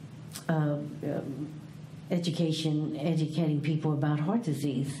educating people about heart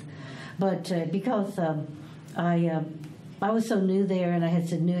disease. But because I was so new there, and I had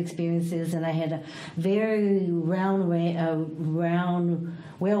some new experiences, and I had a very well-rounded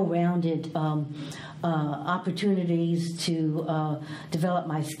opportunities to develop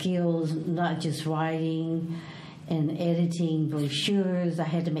my skills, not just writing and editing brochures. I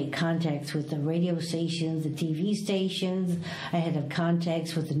had to make contacts with the radio stations, the TV stations. I had to have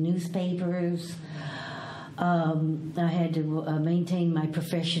contacts with the newspapers. I had to maintain my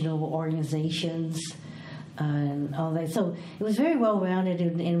professional organizations and all that. So it was very well-rounded,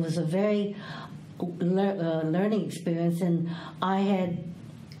 and it was a very learning experience. And I had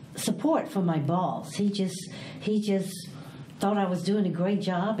support from my boss. He just thought I was doing a great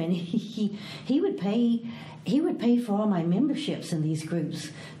job, and he would pay for all my memberships in these groups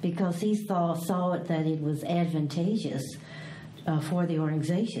because he saw it that it was advantageous for the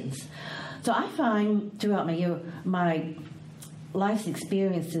organizations. So I find throughout my life's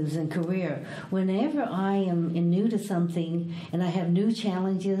experiences and career, whenever I am new to something and I have new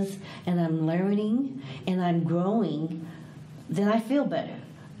challenges and I'm learning and I'm growing, then I feel better.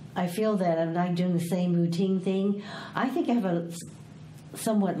 I feel that I'm not doing the same routine thing. I think I have a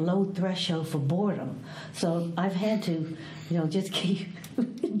somewhat low threshold for boredom. So I've had to, just keep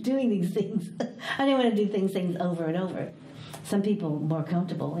doing these things. I didn't want to do things over and over. Some people more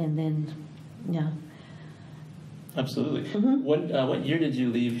comfortable, and then, yeah. Absolutely. Mm-hmm. What year did you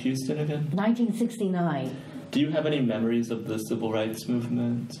leave Houston again? 1969. Do you have any memories of the civil rights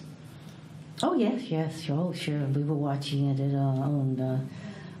movement? Oh, yes. Oh, sure. We were watching it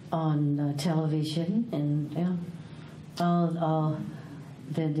on television, and all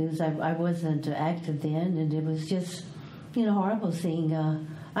the news. I wasn't active then, and it was just, horrible seeing.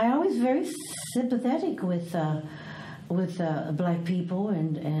 I always very sympathetic with black people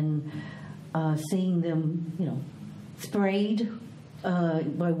and seeing them, sprayed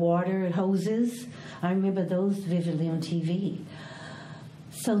by water and hoses. I remember those vividly on TV.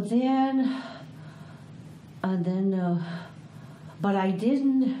 So then, but I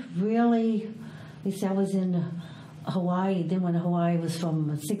didn't really. At least I was in Hawaii. Then when Hawaii was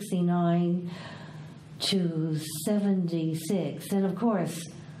from 69 to 76, and of course,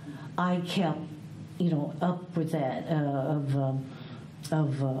 I kept, up with that of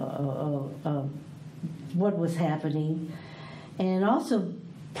what was happening, and also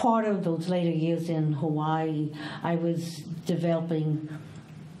part of those later years in Hawaii, I was developing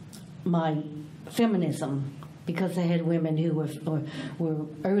my feminism because I had women who were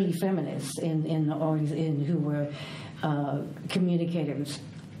early feminists in who were communicators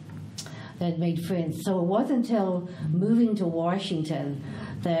that made friends. So it wasn't until moving to Washington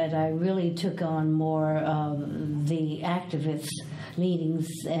that I really took on more of the activist leanings,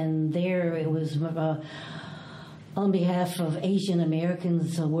 and there it was on behalf of Asian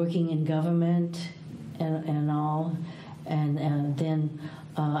Americans working in government and all, and then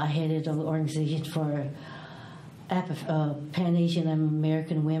I headed an organization for Pan-Asian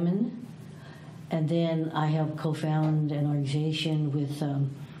American women, and then I helped co-found an organization with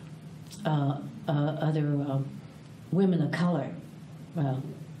other women of color,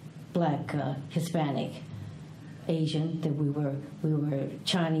 Black, Hispanic, Asian. That we were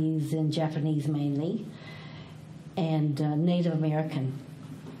Chinese and Japanese mainly, and Native American.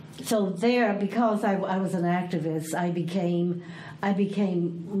 So there, because I was an activist, I became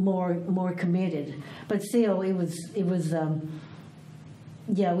more committed. But still, it was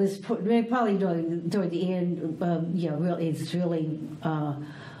probably toward the end. It's really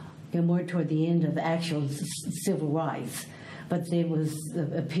more toward the end of the actual civil rights. But there was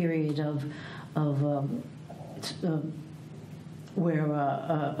a period of where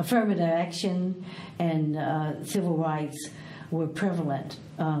affirmative action and civil rights were prevalent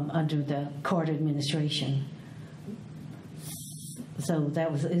under the Carter administration. So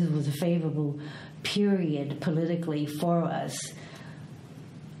it was a favorable period politically for us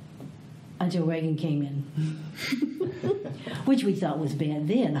until Reagan came in, which we thought was bad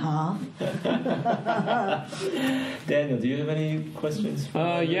then, huh? Daniel, do you have any questions?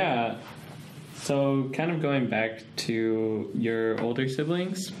 Yeah. So, kind of going back to your older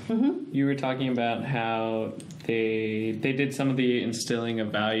siblings, you were talking about how they did some of the instilling of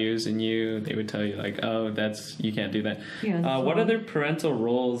values in you. They would tell you, like, oh, you can't do that. Yeah, what other parental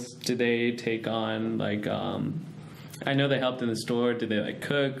roles did they take on? Like, I know they helped in the store. Did they, like,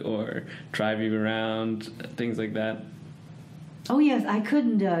 cook or drive you around, things like that? Oh, yes, I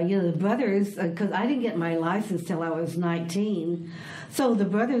couldn't, the brothers, because I didn't get my license till I was 19. So the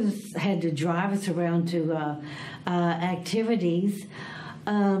brothers had to drive us around to activities.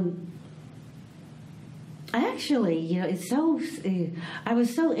 It's so, I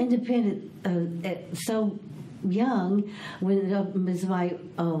was so independent, so young, when it was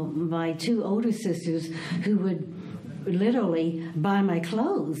my two older sisters who would literally buy my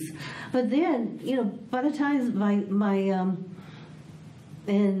clothes. But then, by the time my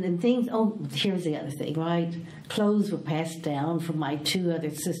and things, here's the other thing, right? Clothes were passed down from my two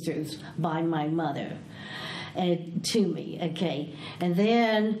other sisters by my mother and to me, okay? And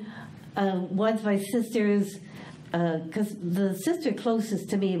then once my sisters, because the sister closest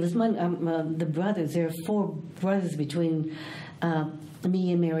to me, it was the brothers. There are 4 brothers between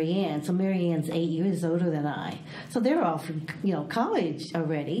me and Mary Ann. So Mary Ann's 8 years older than I. So they're off, college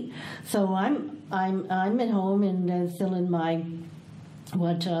already. So I'm at home and still in my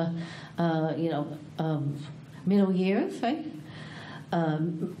middle years, right?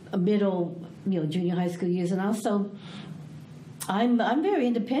 Junior high school years, and also I'm very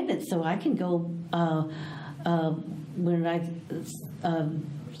independent, so I can go when I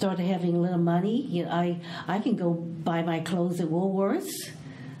started having a little money. I can go buy my clothes at Woolworths,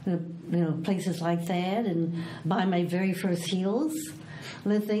 places like that, and buy my very first heels.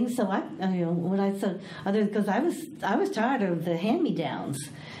 The things. So when I saw other, because I was tired of the hand-me-downs,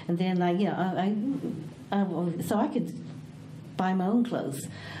 and then so I could buy my own clothes.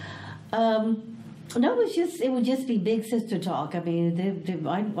 No, it would just be big sister talk. I mean,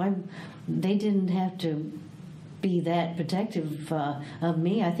 they didn't have to be that protective of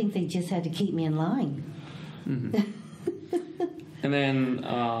me. I think they just had to keep me in line. Mm-hmm. And then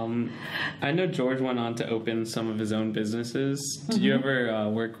I know George went on to open some of his own businesses. Did you ever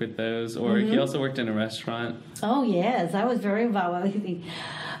work with those? Or he also worked in a restaurant? Oh, yes. I was very involved.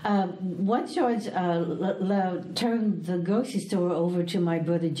 Once George turned the grocery store over to my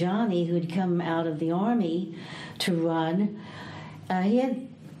brother Johnny, who had come out of the Army to run, he had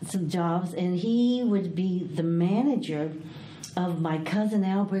some jobs, and he would be the manager of my cousin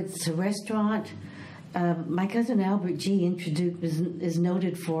Albert's restaurant. My cousin Albert Gee is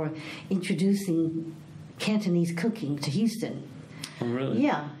noted for introducing Cantonese cooking to Houston. Oh, really?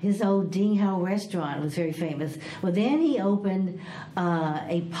 Yeah, his old Ding Hao restaurant was very famous. Well, then he opened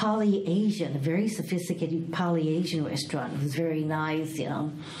a Poly-Asian, a very sophisticated Poly-Asian restaurant. It was very nice,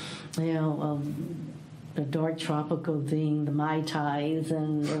 the dark tropical thing, the Mai Tais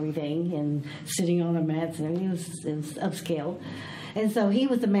and everything, and sitting on the mats and everything. It was upscale. And so he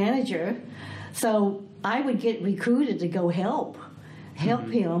was the manager. So I would get recruited to go help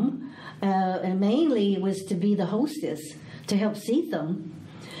him, and mainly it was to be the hostess, to help seat them,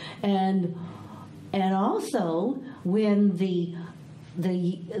 and also when the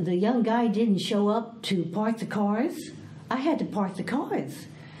young guy didn't show up to park the cars, I had to park the cars.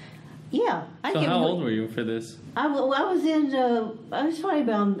 Yeah. So how old were you for this? I was probably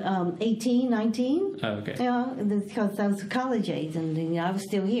about 18, 19. Oh, okay. Yeah, because I was college age, and I was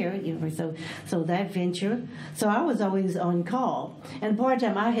still here. So that venture. So I was always on call, and part of the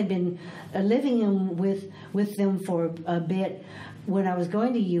time I had been living with them for a bit when I was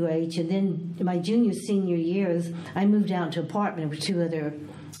going to UH, and then my senior years, I moved out to an apartment with two other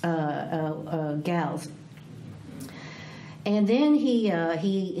gals. And then he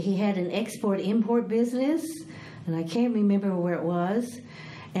had an export-import business, and I can't remember where it was.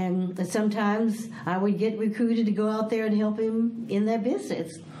 And sometimes I would get recruited to go out there and help him in that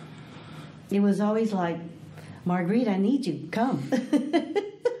business. It was always like, Marguerite, I need you. Come.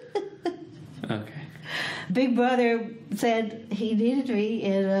 Okay. Big brother said he needed me,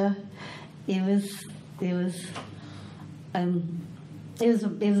 and it was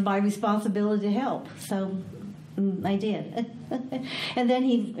my responsibility to help. So I did. And then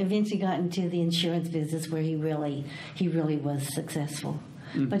he eventually got into the insurance business, where he really was successful.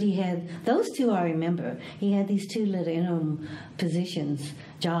 But he had those two. I remember he had these two little interim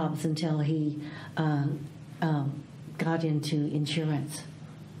jobs until he got into insurance.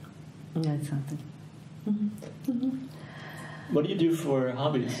 That's something. Mm-hmm. Mm-hmm. What do you do for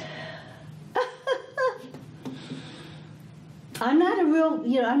hobbies? I'm not a real,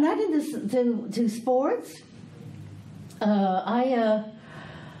 I'm not into sports. And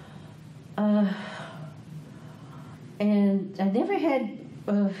I never had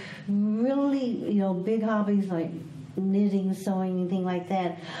really, big hobbies like knitting, sewing, anything like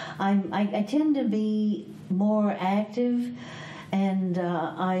that. I tend to be more active, and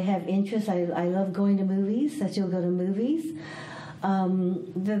I have interests. I love going to movies. I still go to movies.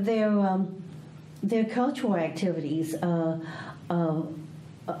 They're cultural activities.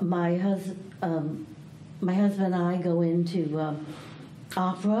 My husband and I go into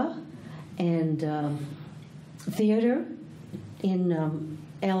opera and theater in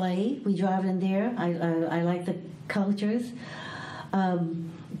L.A. We drive in there. I like the cultures.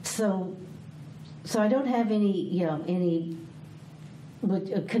 So I don't have any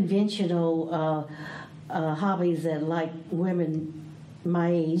conventional hobbies that like women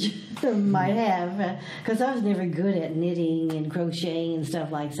my age might have, because I was never good at knitting and crocheting and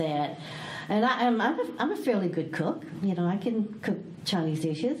stuff like that. And I'm a fairly good cook. I can cook Chinese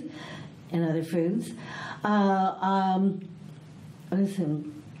dishes and other foods.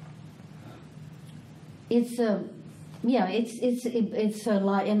 Listen, it's a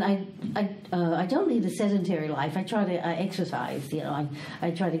lot, and I don't lead a sedentary life. I try to exercise.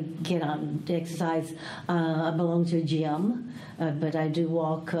 I try to get on to exercise. I belong to a gym, but I do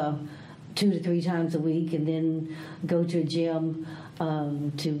walk 2 to 3 times a week, and then go to a gym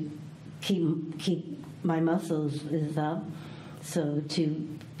to keep my muscles up, so to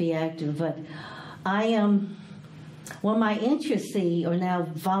be active. But my interests are now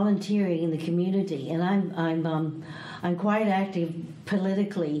volunteering in the community, and I'm quite active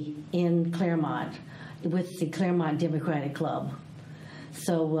politically in Claremont with the Claremont Democratic Club.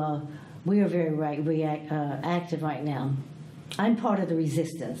 So we are very active right now. I'm part of the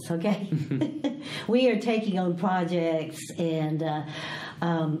resistance, okay? We are taking on projects and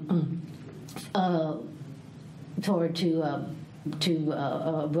to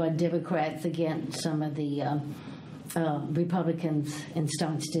run Democrats against some of the Republicans in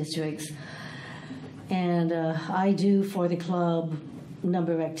staunch districts. And I do for the club a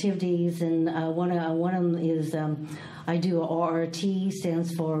number of activities, and one of them is I do a RRT,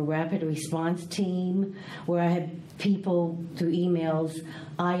 stands for Rapid Response Team, where I have people through emails.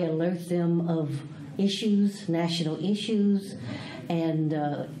 I alert them of issues, national issues, and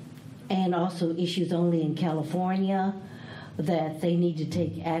also issues only in California that they need to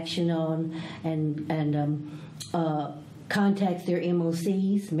take action on, and contact their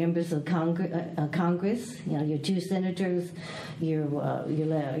MOCs, members of Congress. Your 2 senators, your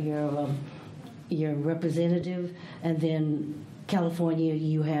representative, and then California,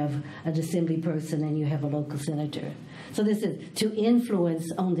 you have an assembly person and you have a local senator. So this is to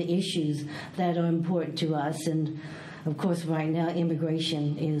influence on the issues that are important to us. And of course, right now,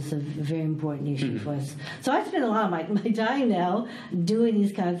 immigration is a very important issue for us. So I spend a lot of my time now doing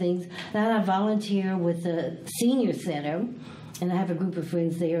these kind of things. Now I volunteer with the senior center, and I have a group of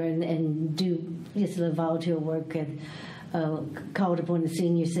friends there, and do just a little volunteer work and called upon the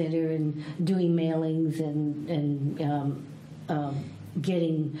senior center and doing mailings and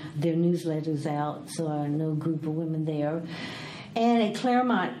getting their newsletters out. So I know a group of women there. And at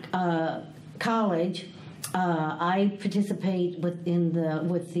Claremont College, I participate with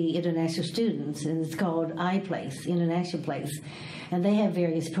the international students, and it's called iPlace, International Place, and they have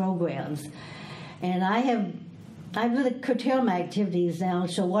various programs. And I've really curtailed my activities now.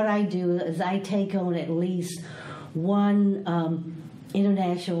 So what I do is I take on at least one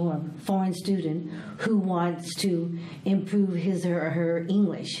international or foreign student who wants to improve his or her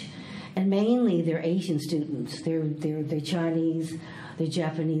English, and mainly they're Asian students. They're Chinese. They're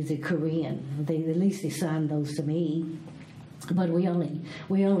Japanese, they're Korean. At least they sign those to me, but we only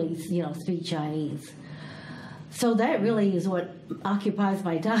speak Chinese. So that really is what occupies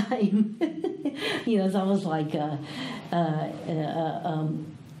my time. It's almost like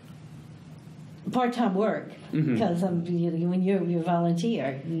part-time work, because when you're a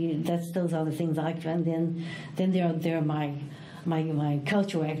volunteer, those are the things I do. And then there are my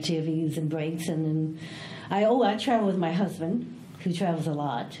cultural activities and breaks, and then I travel with my husband, who travels a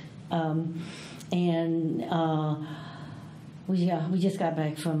lot, and we just got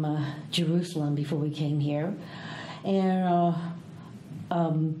back from Jerusalem before we came here, and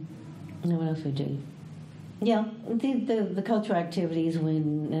what else we do? Yeah, the cultural activities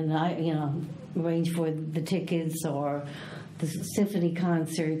and I arrange for the tickets or the symphony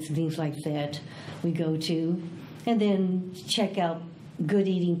concerts and things like that we go to, and then check out good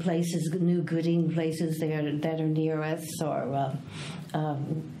eating places, new good eating places that are near us or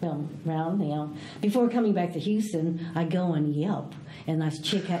around. Before coming back to Houston, I go on Yelp and I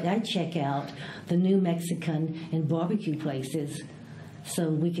check out the new Mexican and barbecue places so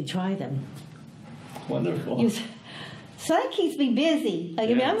we could try them. Wonderful. So that keeps me busy. I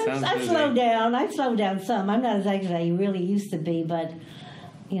slow down. I slow down some. I'm not as active as I really used to be, but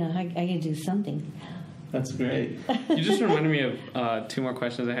I can do something. That's great. You just reminded me of two more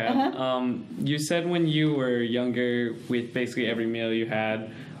questions I had. You said when you were younger, with basically every meal you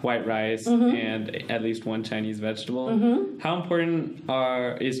had white rice and at least one Chinese vegetable. How important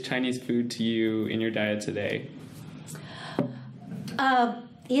is Chinese food to you in your diet today?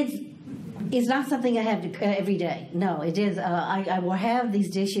 It's not something I have every day. No, it is. I will have these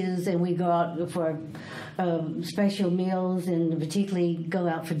dishes, and we go out for special meals, and particularly go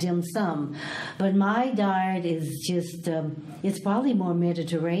out for dim sum. But my diet is just, it's probably more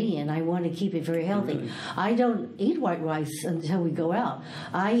Mediterranean. I want to keep it very healthy. Really? I don't eat white rice until we go out.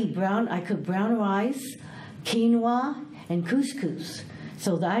 I cook brown rice, quinoa, and couscous.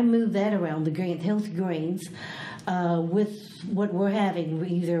 So I move that around, the healthy grains, with what we're having,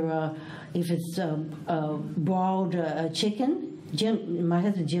 either if it's broiled chicken. My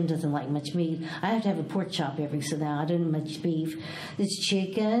husband Jim doesn't like much meat. I have to have a pork chop every so now. I don't much beef. It's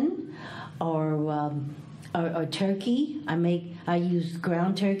chicken or turkey. I use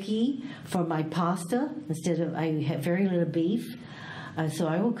ground turkey for my pasta I have very little beef. So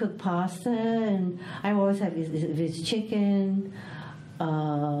I will cook pasta, and I always have, if it's chicken,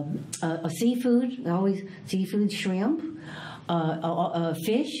 seafood, always seafood, shrimp.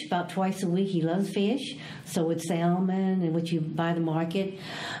 Fish about twice a week. He loves fish, so it's salmon and what you buy at the market.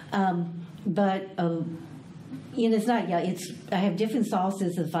 But it's not. I have different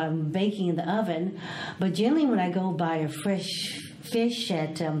sauces if I'm baking in the oven. But generally, when I go buy a fresh fish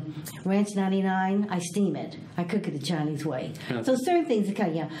at Ranch 99, I steam it. I cook it the Chinese way. Yeah. So certain things are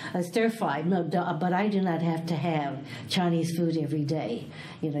kind of stir fry. No, but I do not have to have Chinese food every day.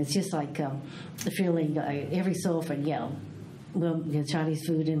 It's just like feeling every so often. Chinese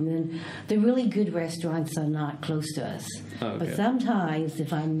food, and then the really good restaurants are not close to us. Oh, okay. But sometimes,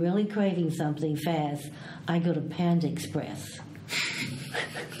 if I'm really craving something fast, I go to Panda Express.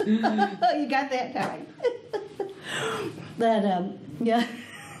 Oh, you got that right. But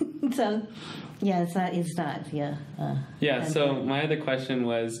so it's not. So my other question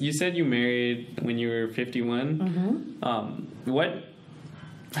was: you said you married when you were 51.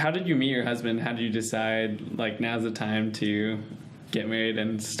 How did you meet your husband? How did you decide, now's the time to get married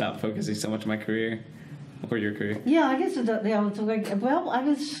and stop focusing so much on my career or your career? Yeah, I guess I'm not going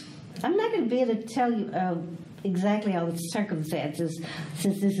to be able to tell you exactly all the circumstances,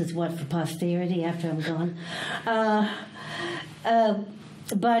 since this is for posterity after I'm gone.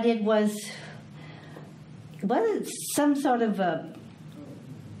 But it wasn't some sort of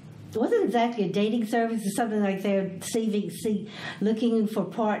it wasn't exactly a dating service. It's something like they're looking for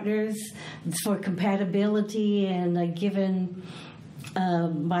partners for compatibility and given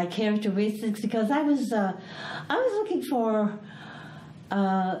my characteristics, because I was looking for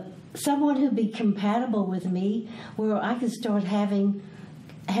someone who'd be compatible with me, where I could start having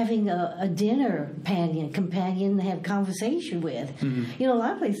having a dinner companion to have conversation with. You know, a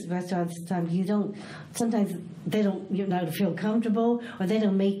lot of places, restaurants, sometimes you're not feel comfortable, or they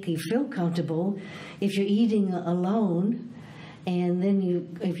don't make you feel comfortable if you're eating alone. And then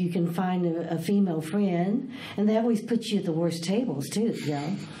if you can find a female friend, and they always put you at the worst tables too, you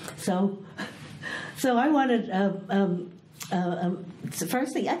know. So I wanted,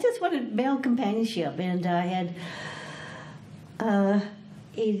 firstly, I just wanted male companionship, and I had,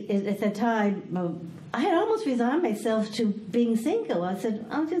 at that time, I had almost resigned myself to being single. I said,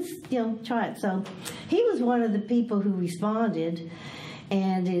 I'll just, try it. So he was one of the people who responded,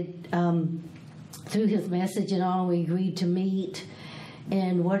 and through his message and all, we agreed to meet.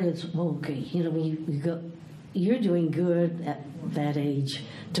 And you're doing good at that age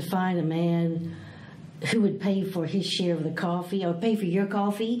to find a man who would pay for his share of the coffee, or pay for your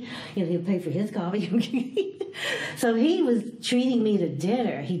coffee. He'll pay for his coffee. So he was treating me to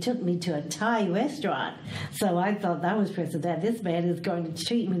dinner. He took me to a Thai restaurant. So I thought that was precedent. This man is going to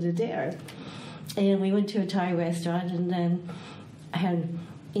treat me to dinner. And we went to a Thai restaurant, and then I had,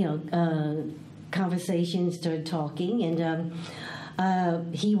 conversations, started talking, and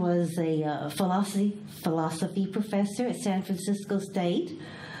he was a philosophy professor at San Francisco State.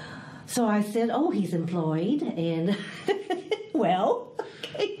 So I said, he's employed, and well,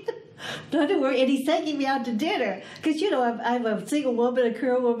 okay. Don't worry. And he's taking me out to dinner because I'm a single woman, a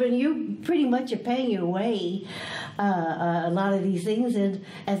career woman. You pretty much are paying your way a lot of these things, and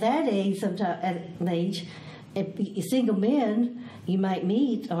at that age, single men you might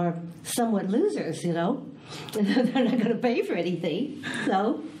meet are somewhat losers, They're not going to pay for anything.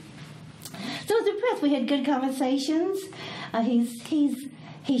 So I was impressed. We had good conversations.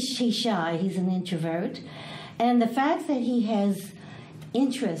 He's shy. He's an introvert. And the fact that he has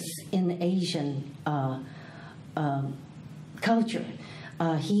interests in Asian culture,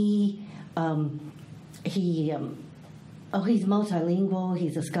 he's multilingual.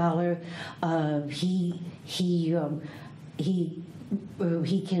 He's a scholar. He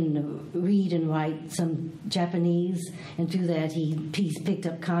can read and write some Japanese, and through that he's picked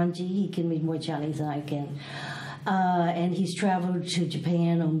up kanji. He can read more Chinese than I can. And he's traveled to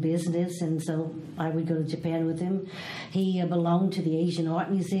Japan on business, and so I would go to Japan with him. He belonged to the Asian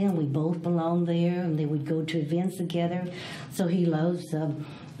Art Museum. We both belonged there, and they would go to events together. So he loves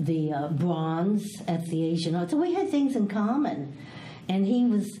the bronze at the Asian Art. So we had things in common. And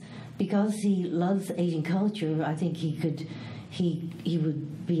because he loves Asian culture, I think he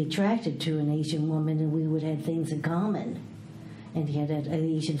would be attracted to an Asian woman, and we would have things in common. And he had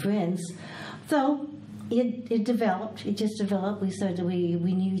Asian friends. So it developed. It just developed. We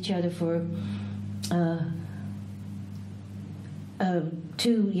knew each other for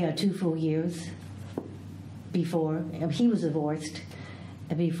 2 full years before. He was divorced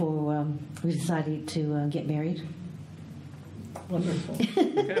before we decided to get married. Wonderful.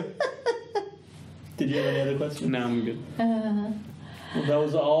 Okay. Did you have any other questions? No, I'm good. Well, that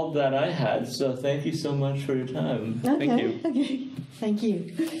was all that I had, so thank you so much for your time. Okay, Thank you. Okay, thank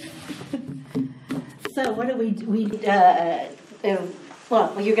you. So what do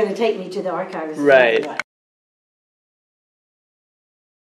well, you're going to take me to the archives. Right.